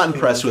 I'm not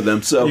impressed with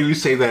him. So You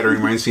say that, it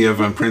reminds me of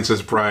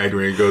Princess Bride,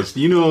 where he goes,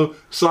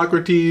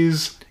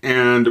 Socrates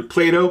and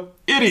Plato,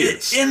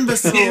 idiots.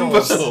 Imbeciles.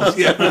 Imbeciles,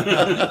 yeah.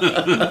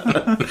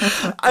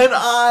 and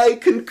I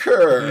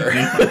concur.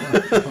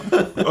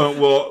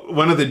 Well,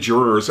 one of the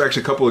jurors,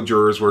 actually a couple of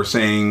jurors, were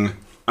saying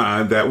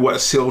that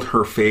what sealed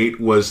her fate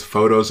was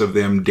photos of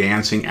them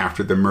dancing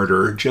after the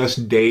murder,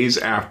 just days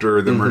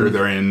after the murder.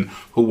 They're in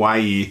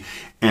Hawaii,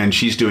 and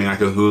she's doing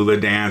like a hula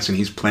dance, and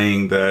he's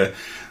playing the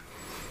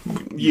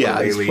Yeah,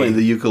 he's ukulele. playing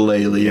the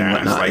ukulele and It's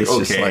whatnot. like, It's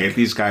just okay, like, if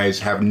these guys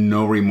have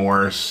no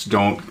remorse,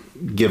 don't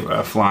give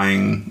a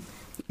flying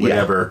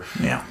whatever.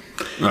 Yeah.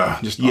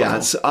 Just yeah,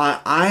 awful.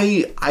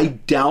 I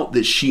doubt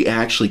that she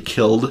actually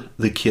killed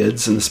the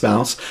kids and the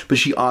spouse, but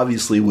she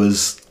obviously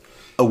was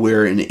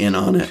aware and in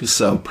on it.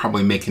 So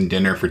Probably making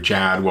dinner for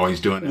Chad while he's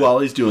doing it. while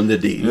he's doing the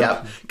deed,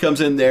 yep,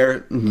 comes in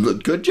there.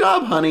 Good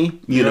job, honey.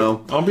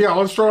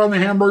 I'll throw on the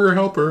hamburger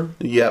helper.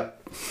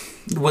 Yep.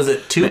 Was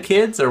it two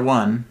kids or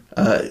one?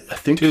 I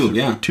think Two,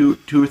 yeah. two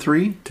or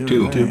three.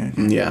 Two.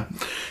 Yeah.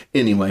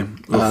 Anyway,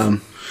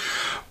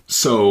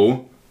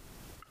 So,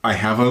 I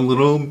have a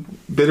little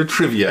bit of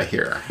trivia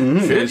here.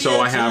 And so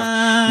I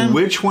have,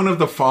 which one of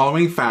the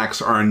following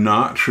facts are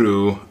not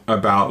true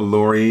about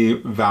Lori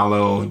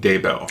Vallow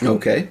Daybell?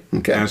 okay.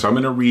 And so I'm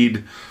going to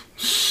read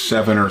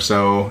 7 or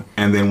so,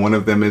 and then one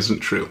of them isn't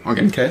true.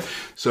 Okay.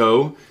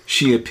 So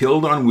she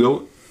appeared on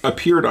Wheel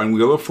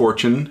of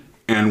Fortune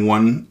and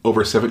won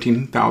over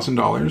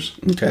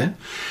 $17,000. Okay.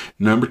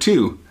 Number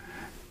 2,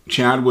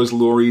 Chad was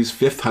Lori's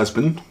 5th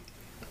husband.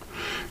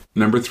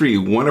 Number 3,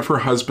 one of her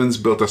husbands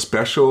built a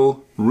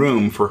special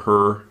room for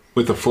her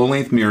with a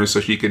full-length mirror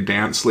so she could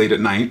dance late at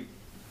night.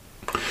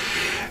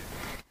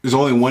 There's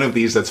only one of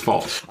these that's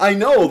false. I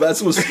know,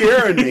 that's what's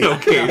scaring me.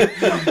 Okay.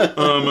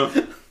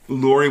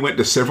 Lori went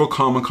to several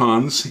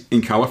Comic-Cons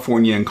in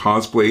California and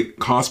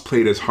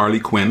cosplayed as Harley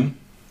Quinn.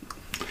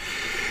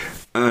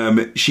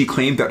 She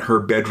claimed that her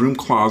bedroom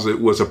closet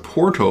was a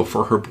portal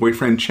for her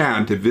boyfriend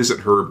Chad to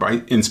visit her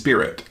in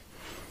spirit.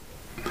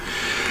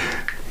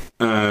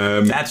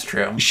 That's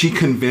true. She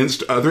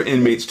convinced other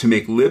inmates to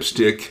make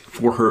lipstick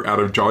for her out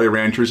of Jolly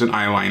Ranchers and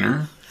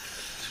eyeliner.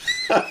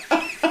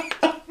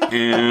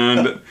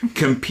 And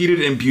competed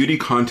in beauty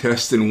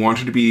contests and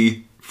wanted to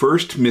be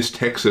first Miss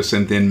Texas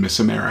and then Miss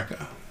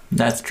America.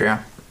 That's true.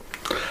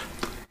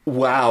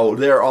 Wow,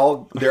 they're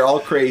all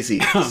crazy.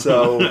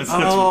 So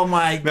Oh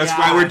my god. That's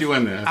why we're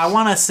doing this. I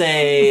want to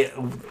say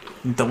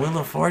the Wheel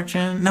of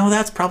Fortune. No,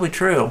 that's probably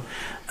true.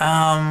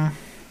 5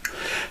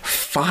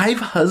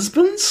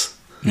 husbands?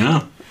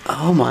 Yeah.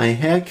 Oh my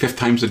heck. 5th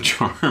time's a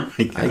charm, I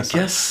I guess.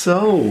 guess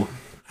so.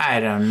 I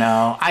don't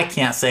know. I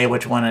can't say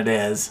which one it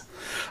is.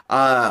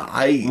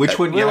 Which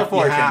one? Wheel of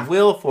Fortune.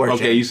 Wheel of Fortune.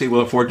 Okay, you say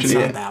Wheel of Fortune. It's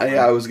Yeah. not that one.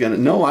 I was gonna.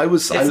 No, I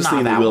was It's not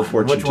thinking that the Wheel of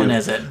one. Fortune. Which one too.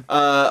 is it?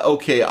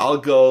 Okay, I'll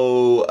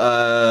go.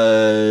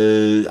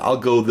 I'll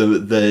go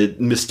the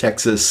Miss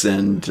Texas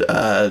and.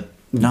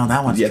 No,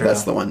 that one's Yeah, true.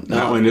 that's the one. No.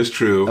 That one is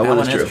true. That That one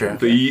one is is true. true.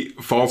 The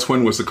false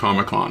one was the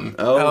Comic-Con.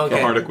 Oh, Okay.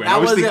 Harlequin. I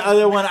That was was the thinking-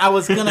 other one. I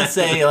was gonna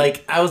say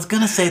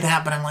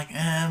that, but I'm like,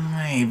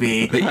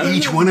 maybe. But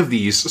each one of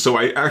these, so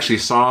I actually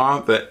saw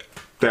that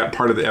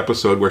part of the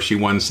episode where she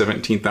won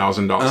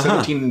 $17,000,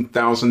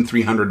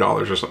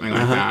 $17,300 or something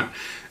like that.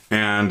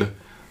 And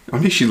I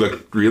mean, she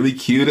looked really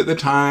cute at the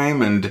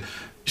time, and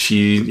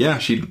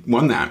she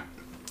won that.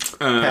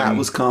 Pat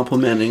was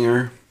complimenting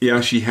her. Yeah,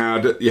 she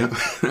had. Yeah,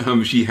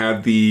 she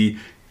had the.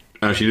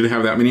 She didn't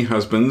have that many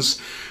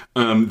husbands.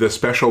 The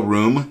special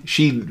room.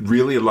 She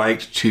really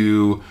liked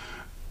to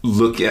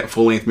look at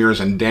full-length mirrors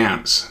and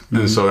dance,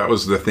 and so that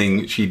was the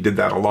thing. She did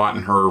that a lot.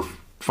 And her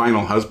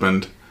final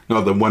husband,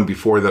 no, the one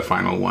before the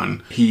final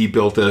one, he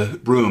built a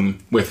room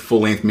with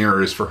full-length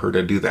mirrors for her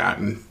to do that,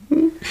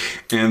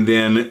 and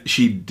then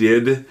she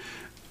did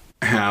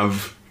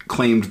have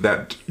claimed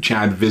that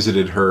Chad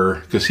visited her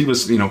because he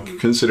was,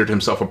 considered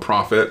himself a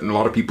prophet, and a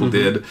lot of people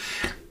did,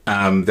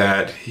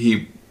 that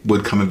he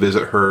would come and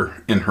visit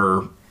her in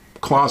her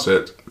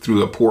closet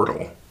through a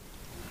portal.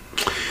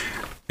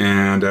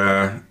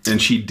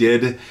 And she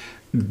did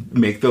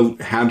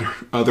had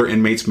other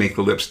inmates make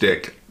the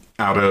lipstick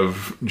out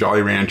of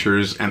Jolly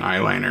Ranchers and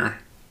eyeliner.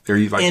 They're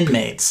like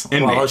Inmates.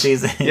 While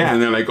she's in. Yeah,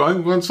 and they're like, I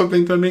want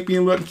something to make me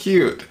look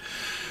cute.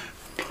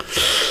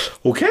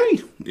 Okay.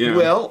 Yeah.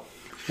 Well,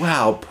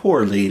 wow,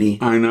 poor lady.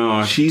 I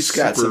know. She's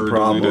got some Super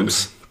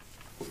problems. deluded.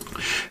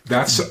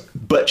 That's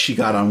But she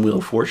got on Wheel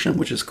of Fortune,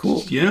 which is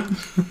cool. yeah.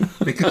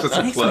 I guess that's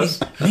a plus.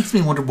 Makes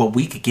me wonder what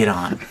we could get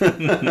on.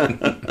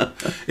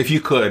 If you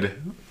could,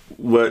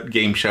 what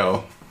game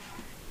show?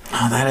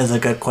 Oh, that is a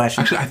good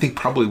question. Actually, I think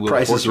probably Wheel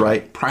Price of is Fortune.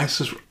 Right.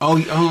 Price is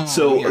oh.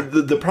 So yeah.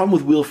 the problem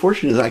with Wheel of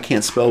Fortune is I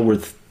can't spell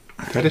with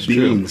that is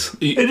beans. true.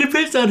 It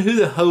depends on who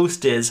the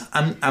host is.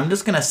 I'm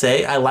just gonna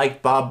say I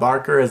like Bob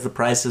Barker as The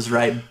Price is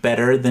Right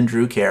better than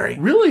Drew Carey.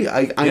 Really,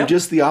 I'm Yep.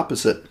 just the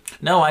opposite.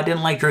 No, I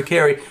didn't like Drew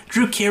Carey.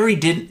 Drew Carey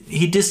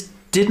just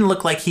didn't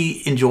look like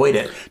he enjoyed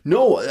it.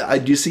 No,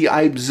 you see,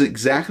 I was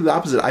exactly the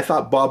opposite. I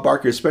thought Bob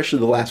Barker, especially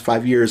the last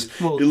 5 years,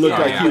 it looked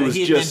like he was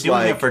He'd just been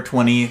doing like it for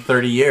 20,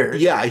 30 years.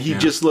 yeah, he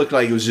just looked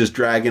like it was just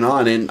dragging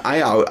on, and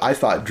I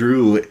thought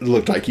Drew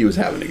looked like he was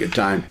having a good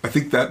time. I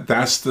think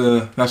that's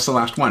the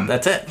last one.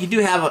 That's it. You do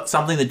have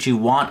something that you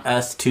want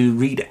us to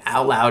read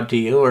out loud to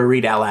you or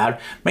read out loud.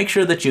 Make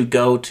sure that you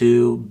go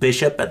to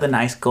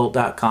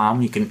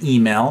bishop@thenicecult.com. You can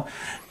email,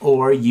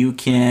 or you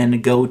can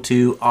go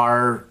to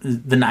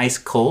The Nice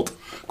Cult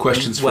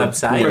Questions for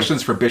website.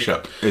 Questions for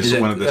Bishop is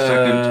one of the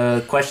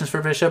second questions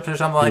for bishops or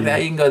something like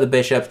that. You can go to the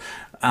bishops.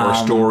 or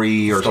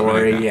story or something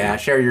like that. Yeah,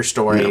 share your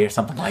story or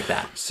something like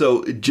that.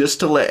 So just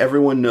to let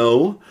everyone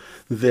know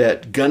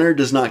that Gunnar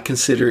does not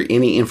consider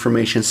any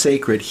information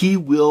sacred. He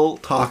will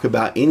talk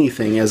about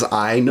anything, as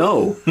I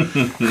know.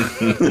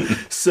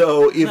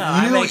 So if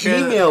I you make sure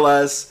that- email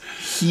us,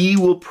 he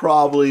will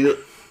probably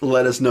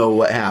let us know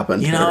what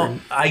happened. You know,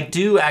 I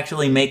do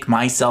actually make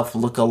myself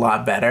look a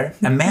lot better.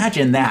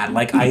 Imagine that.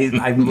 Like,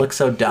 I look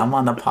so dumb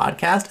on the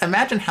podcast.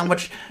 Imagine how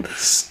much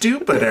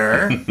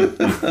stupider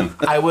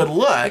I would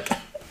look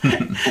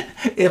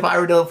if I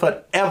were to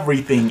put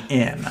everything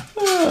in.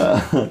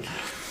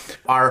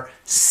 Our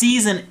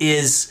season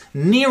is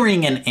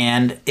nearing an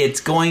end.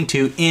 It's going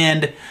to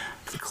end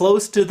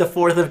close to the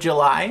 4th of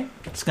July.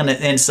 It's going to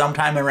end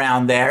sometime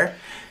around there.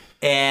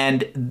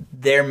 And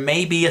there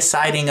may be a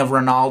sighting of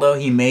Ronaldo.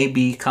 He may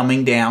be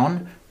coming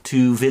down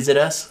to visit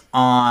us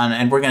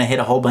and we're going to hit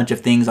a whole bunch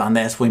of things on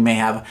this. We may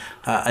have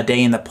a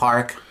day in the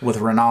park with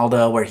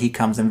Ronaldo where he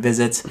comes and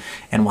visits,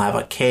 and we'll have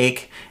a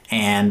cake,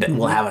 and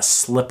we'll have a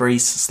slippery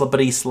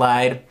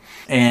slide,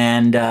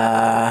 and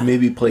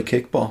Maybe play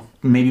kickball.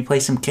 maybe play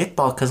some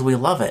kickball because we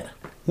love it.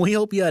 We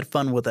hope you had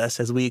fun with us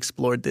as we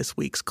explored this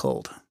week's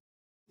cult.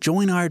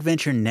 Join our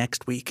adventure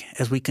next week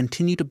as we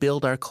continue to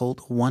build our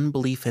cult one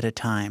belief at a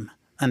time.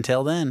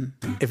 Until then,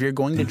 if you're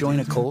going to join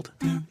a cult,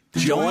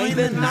 join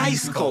the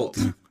Nice Cult.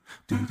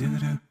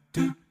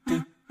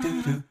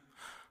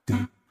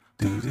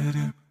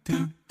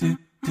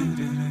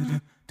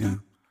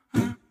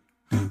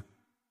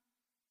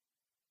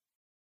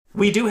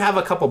 We do have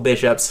a couple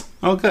bishops.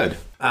 Oh, good.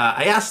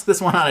 I asked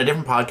this one on a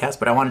different podcast,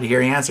 but I wanted to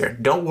hear your answer.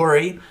 Don't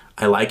worry,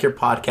 I like your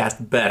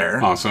podcast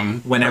better. Awesome.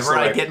 Whenever That's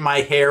I right. get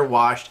my hair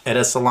washed at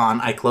a salon,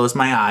 I close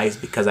my eyes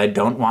because I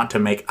don't want to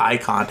make eye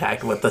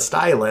contact with the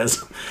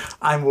stylist.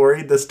 I'm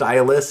worried the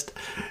stylist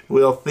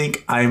will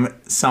think I'm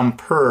some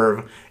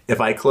perv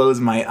if I close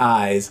my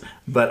eyes,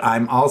 but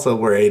I'm also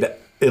worried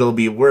it'll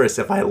be worse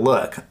if I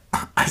look.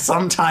 I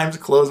sometimes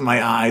close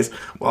my eyes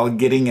while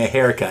getting a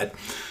haircut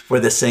for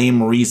the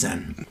same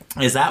reason.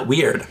 Is that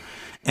weird?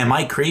 Am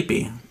I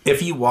creepy?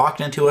 If you walked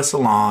into a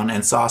salon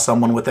and saw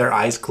someone with their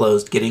eyes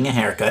closed getting a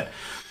haircut,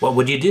 what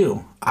would you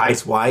do?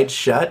 Eyes wide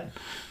shut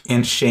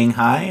in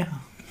Shanghai?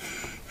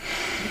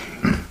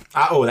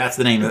 Oh, that's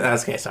the name.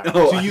 That's okay. Sorry.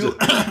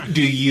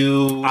 Do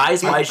you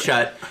Eyes wide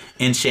shut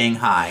in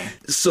Shanghai.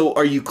 So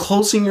are you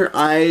closing your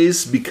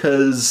eyes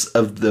because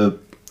of the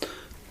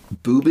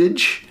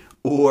boobage,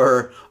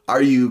 or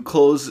are you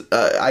close?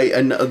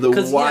 I know the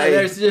Because why.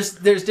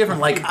 there's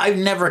different. Like, I've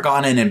never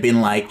gone in and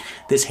been like,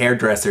 this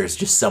hairdresser is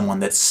just someone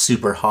that's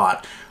super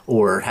hot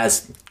or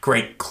has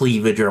great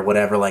cleavage or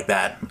whatever like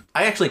that.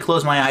 I actually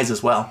close my eyes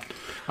as well.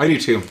 I do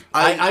too.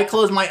 I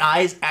close my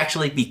eyes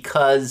actually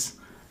because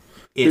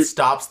it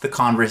stops the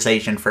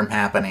conversation from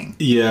happening.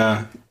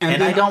 Yeah.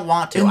 And I don't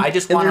want to. I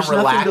just want there's to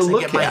nothing relax to and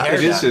look get my at. hair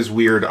It is done. this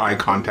weird eye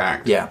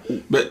contact. Yeah.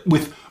 But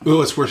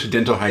it's worse, a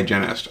dental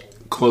hygienist.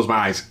 Close my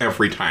eyes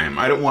every time.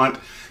 I don't want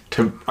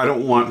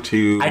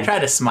to. I try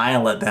to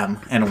smile at them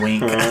and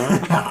wink.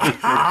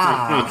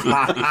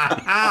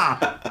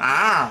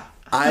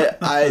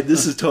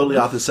 This is totally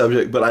off the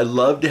subject, but I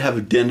love to have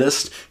a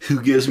dentist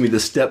who gives me the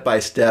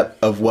step-by-step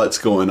of what's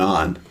going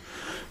on.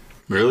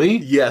 Really?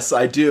 Yes,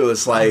 I do.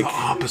 It's like,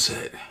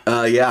 Opposite.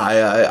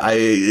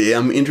 I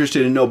am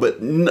interested to know, but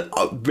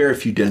very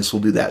few dentists will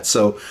do that.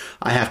 So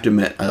I have to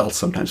admit, I'll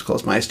sometimes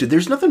close my eyes too.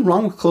 There's nothing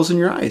wrong with closing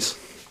your eyes.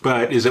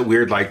 But is it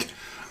weird, like,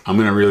 I'm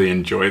going to really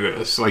enjoy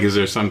this? Like, is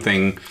there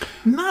something...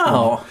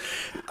 No.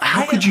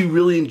 How could you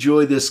really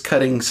enjoy this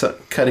getting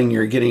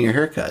your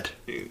hair cut?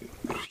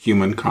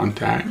 Human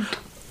contact?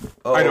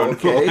 Oh, I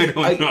don't know. okay.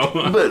 I don't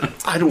know. But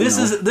I don't know.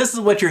 This is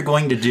what you're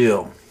going to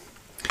do.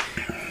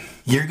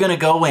 You're going to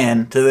go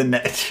in to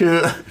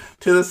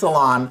the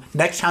salon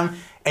next time,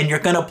 and you're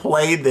going to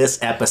play this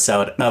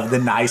episode of The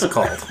Nice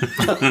Cult.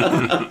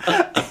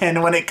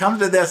 And when it comes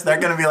to this, they're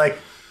going to be like,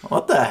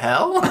 what the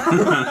hell?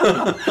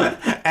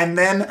 And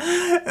then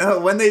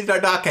when they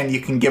start talking,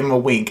 you can give them a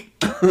wink.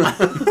 Is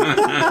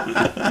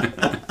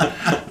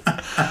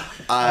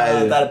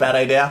that a bad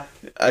idea?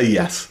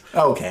 Yes.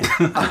 Okay.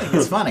 I think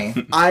it's funny.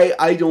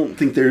 I don't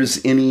think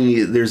there's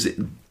any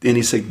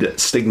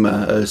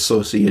stigma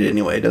associated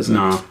anyway, doesn't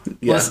No. it?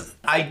 Yeah. Plus,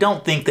 I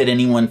don't think that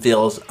anyone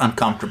feels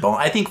uncomfortable.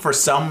 I think for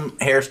some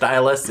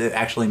hairstylists, it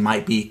actually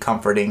might be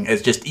comforting.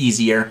 It's just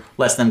easier,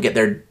 lets them get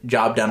their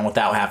job done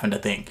without having to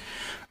think.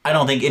 I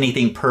don't think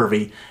anything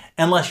pervy,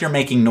 unless you're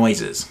making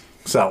noises.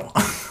 So,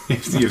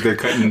 If they're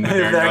cutting their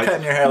hair, they're like,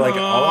 cutting your hair like,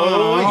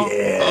 oh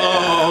yeah,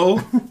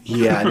 oh.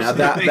 Yeah, now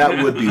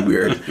that would be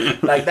weird.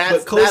 like that's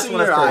But closing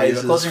what it's your pervy. eyes But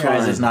is closing your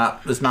eyes fine.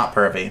 is not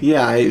pervy.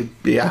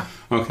 Yeah.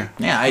 Okay.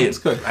 Yeah, it's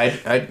good.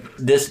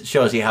 This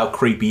shows you how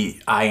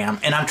creepy I am,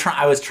 and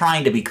I was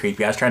trying to be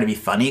creepy. I was trying to be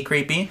funny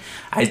creepy.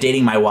 I was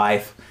dating my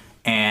wife,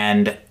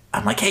 and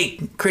I'm like, hey,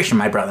 Christian,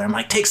 my brother. I'm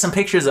like, take some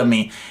pictures of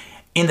me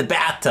in the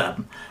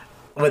bathtub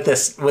with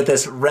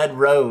this red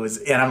rose,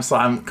 and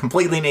I'm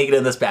completely naked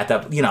in this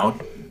bathtub. You know,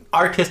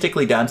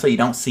 artistically done, so you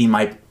don't see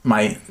my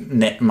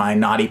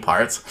naughty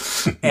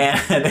parts.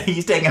 And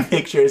he's taking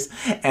pictures,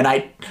 and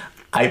I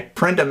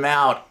print them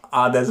out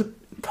on this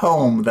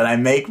poem that I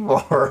make for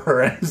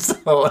her, and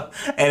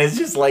it's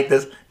just like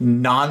this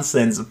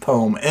nonsense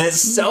poem, and it's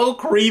so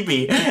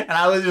creepy, and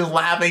I was just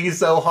laughing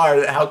so hard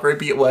at how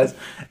creepy it was,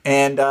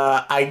 and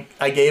I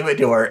gave it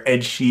to her,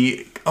 and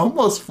she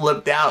almost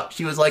flipped out.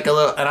 She was like a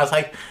little, and I was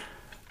like,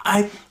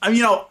 I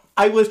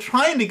was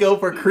trying to go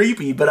for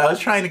creepy, but I was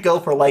trying to go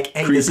for like,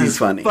 hey, this Creepy is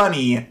funny.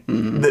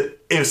 that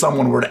if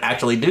someone were to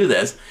actually do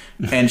this,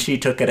 and she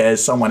took it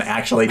as someone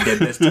actually did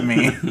this to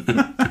me.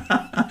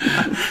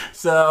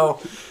 So,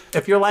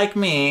 if you're like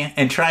me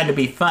and trying to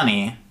be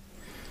funny,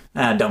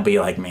 don't be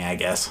like me, I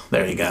guess.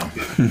 There you go.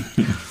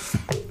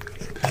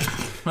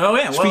 Oh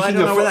yeah, well, I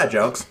don't know where that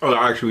joke's. Oh,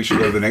 actually, we should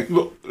go to the next.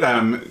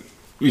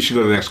 We should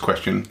go to the next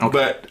question.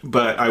 Okay.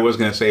 But I was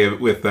going to say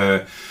with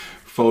the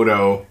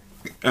photo,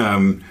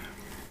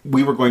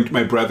 we were going to.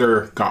 My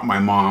brother got my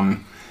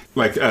mom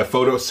like a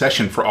photo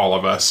session for all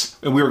of us,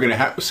 and we were going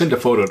to send a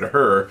photo to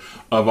her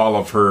of all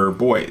of her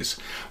boys,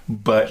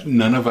 but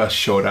none of us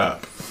showed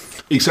up.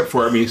 Except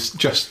for,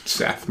 just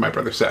Seth, my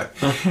brother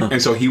Seth.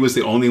 And so he was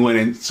the only one,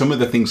 and some of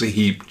the things that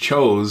he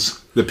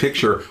chose, the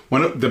picture,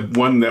 the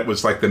one that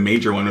was like the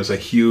major one was a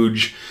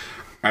huge,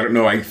 I don't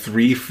know, like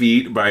 3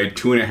 feet by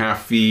 2.5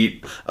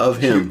 feet. Of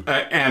him.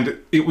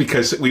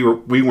 Because we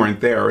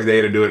weren't there, they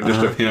had to do it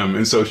just of him.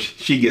 And so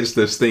she gets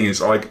this thing, it's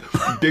like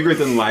bigger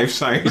than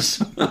life-size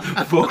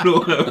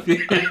photo of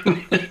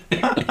him.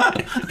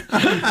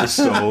 It's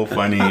so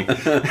funny.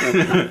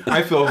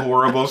 I feel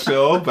horrible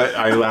still, but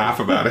I laugh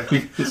about it.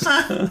 Because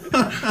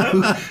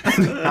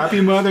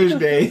Happy Mother's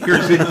Day.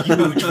 Here's a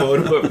huge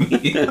photo of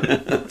me.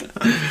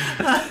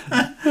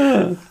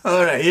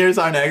 All right, here's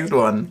our next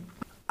one.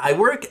 I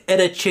work at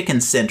a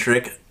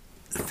chicken-centric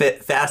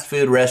fast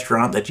food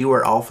restaurant that you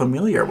are all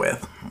familiar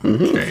with.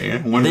 Okay,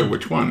 I wonder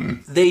which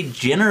one. They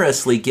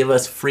generously give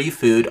us free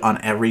food on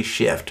every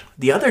shift.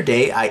 The other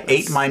day, I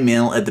ate my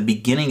meal at the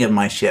beginning of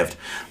my shift,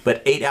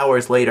 but 8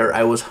 hours later,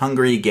 I was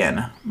hungry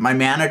again. My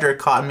manager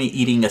caught me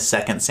eating a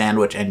second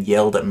sandwich and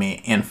yelled at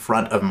me in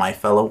front of my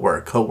fellow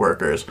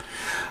co-workers.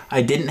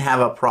 I didn't have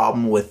a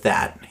problem with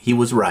that. He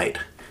was right.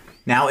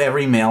 Now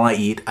every meal I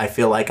eat, I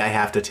feel like I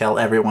have to tell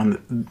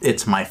everyone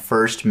it's my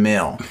first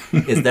meal.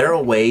 Is there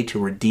a way to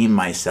redeem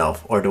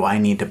myself, or do I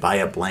need to buy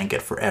a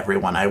blanket for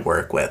everyone I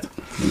work with?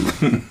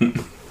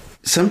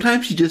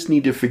 Sometimes you just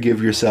need to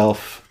forgive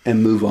yourself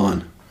and move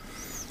on.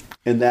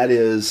 And that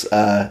is,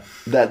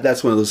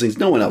 that's one of those things.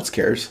 No one else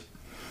cares.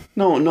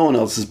 No one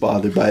else is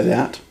bothered by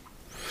that.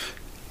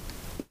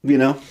 You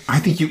know? I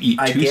think you eat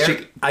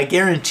I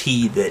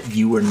guarantee that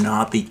you were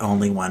not the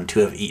only one to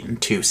have eaten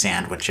 2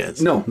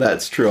 sandwiches. No,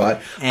 that's true.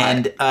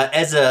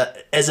 As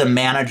a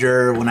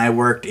manager, when I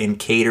worked in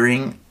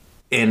catering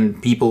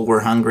and people were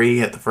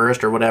hungry at the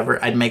first or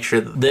whatever, I'd make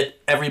sure that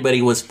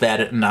everybody was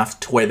fed enough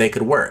to where they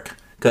could work.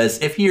 Because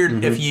if you're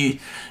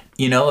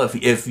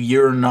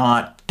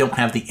don't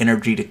have the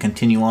energy to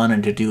continue on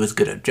and to do as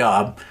good a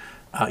job,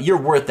 you're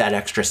worth that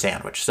extra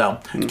sandwich. So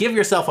give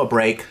yourself a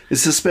break.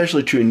 It's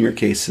especially true in your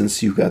case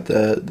since you've got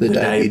the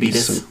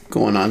diabetes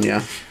going on,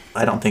 yeah.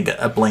 I don't think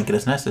a blanket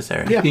is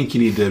necessary. I think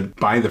you need to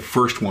buy the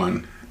first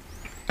one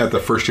at the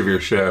first of your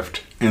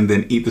shift and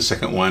then eat the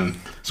second one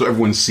so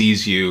everyone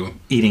sees you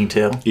eating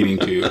too. I mean,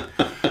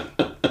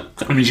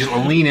 just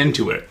lean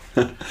into it.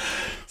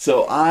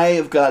 So I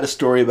have got a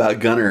story about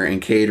Gunnar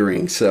and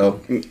catering.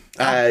 So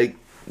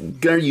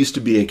Gunnar used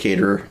to be a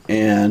caterer,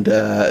 and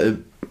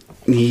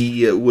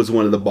he was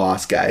one of the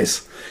boss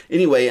guys.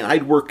 Anyway,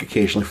 I'd work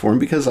occasionally for him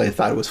because I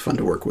thought it was fun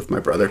to work with my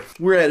brother.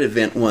 We're at an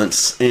event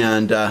once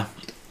and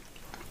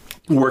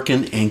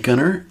working, and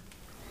Gunnar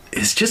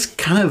is just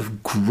kind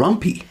of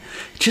grumpy,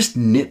 just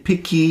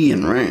nitpicky,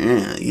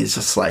 and he's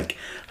just like,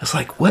 I was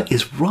like, what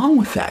is wrong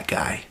with that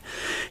guy?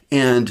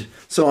 And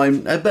so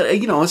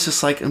it's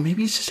just like,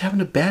 maybe he's just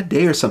having a bad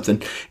day or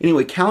something.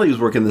 Anyway, Callie was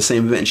working the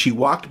same event, and she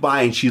walked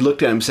by and she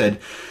looked at him and said,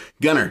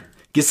 Gunnar,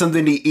 get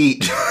something to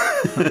eat.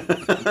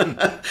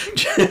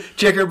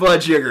 Check her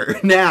blood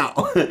sugar now.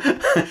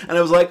 And I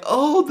was like,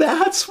 oh,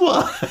 that's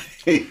why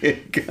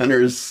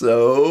Gunnar's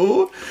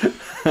so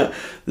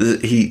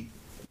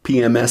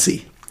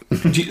PMSy.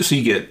 So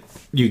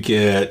you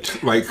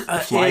get like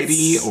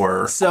flighty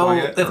or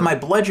quiet, if my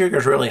blood sugar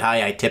is really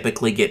high, I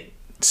typically get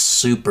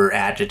super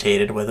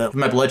agitated with it. If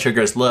my blood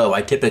sugar is low,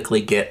 I typically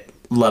get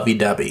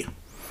lovey-dovey.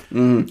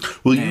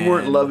 Well, you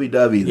weren't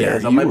lovey-dovey there. Yeah,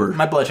 so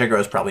my blood sugar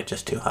was probably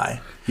just too high.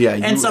 Yeah,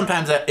 and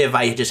sometimes if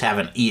I just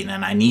haven't eaten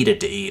and I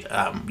needed to eat,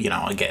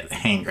 I get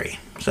hangry.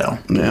 So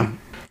yeah,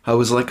 I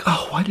was like,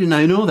 oh, why didn't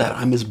I know that?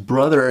 I'm his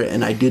brother,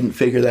 and I didn't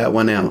figure that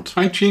one out.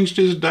 I changed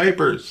his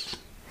diapers.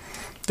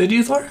 Did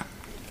you, Thor?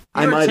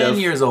 I might have. 10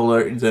 years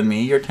older than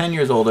me. You're 10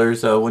 years older,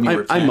 so when you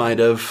were 10. I might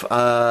have.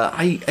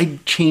 I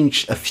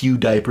changed a few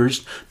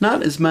diapers.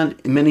 Not as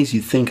many as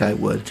you think I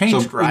would.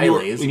 Changed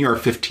Riley's. When you were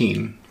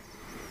 15.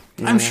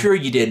 I'm sure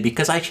you did,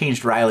 because I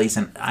changed Riley's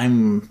and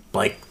I'm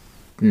like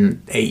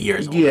 8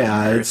 years old.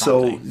 Yeah,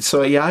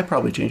 so yeah, I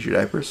probably changed your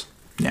diapers.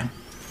 Yeah.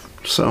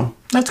 So.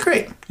 That's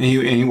great. And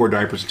he wore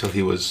diapers until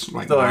he was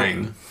like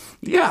 9.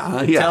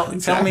 Yeah.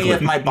 Tell me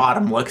if my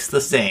bottom looks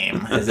the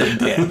same as it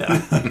did.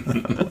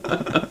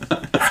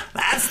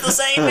 That's the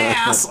same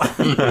ass.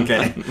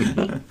 Okay.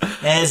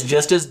 And it's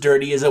just as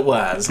dirty as it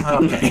was.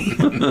 Okay.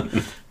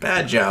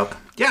 Bad joke.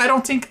 Yeah, I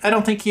don't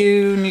think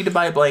you need to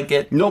buy a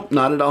blanket. Nope,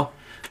 not at all.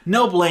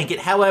 No blanket.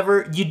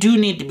 However, you do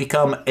need to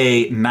become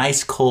a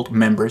Nice Cult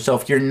member. So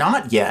if you're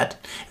not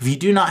yet, if you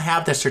do not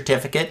have the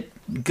certificate,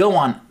 go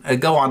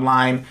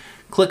online,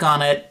 click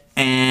on it,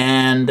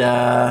 and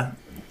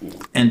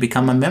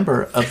become a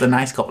member of the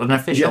Nice Cult, an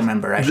official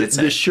member, I should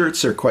say. The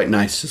shirts are quite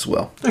nice as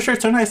well. The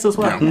shirts are nice as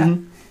well. Yeah.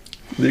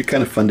 Mm-hmm. They're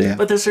kind of fun to have.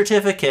 But the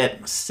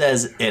certificate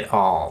says it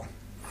all.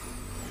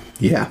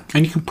 Yeah.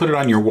 And you can put it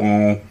on your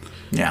wall.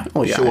 Yeah.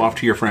 Oh, yeah. Show off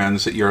to your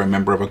friends that you're a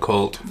member of a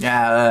cult.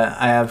 Yeah,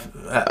 I have.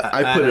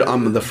 I put it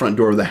on the front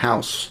door of the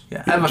house.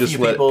 Yeah, I have a few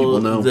people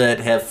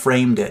that have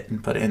framed it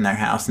and put it in their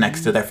house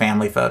next to their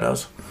family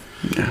photos.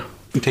 Yeah.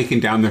 Taking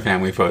down their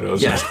family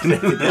photos. Yeah,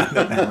 taking down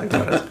their family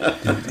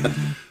photos.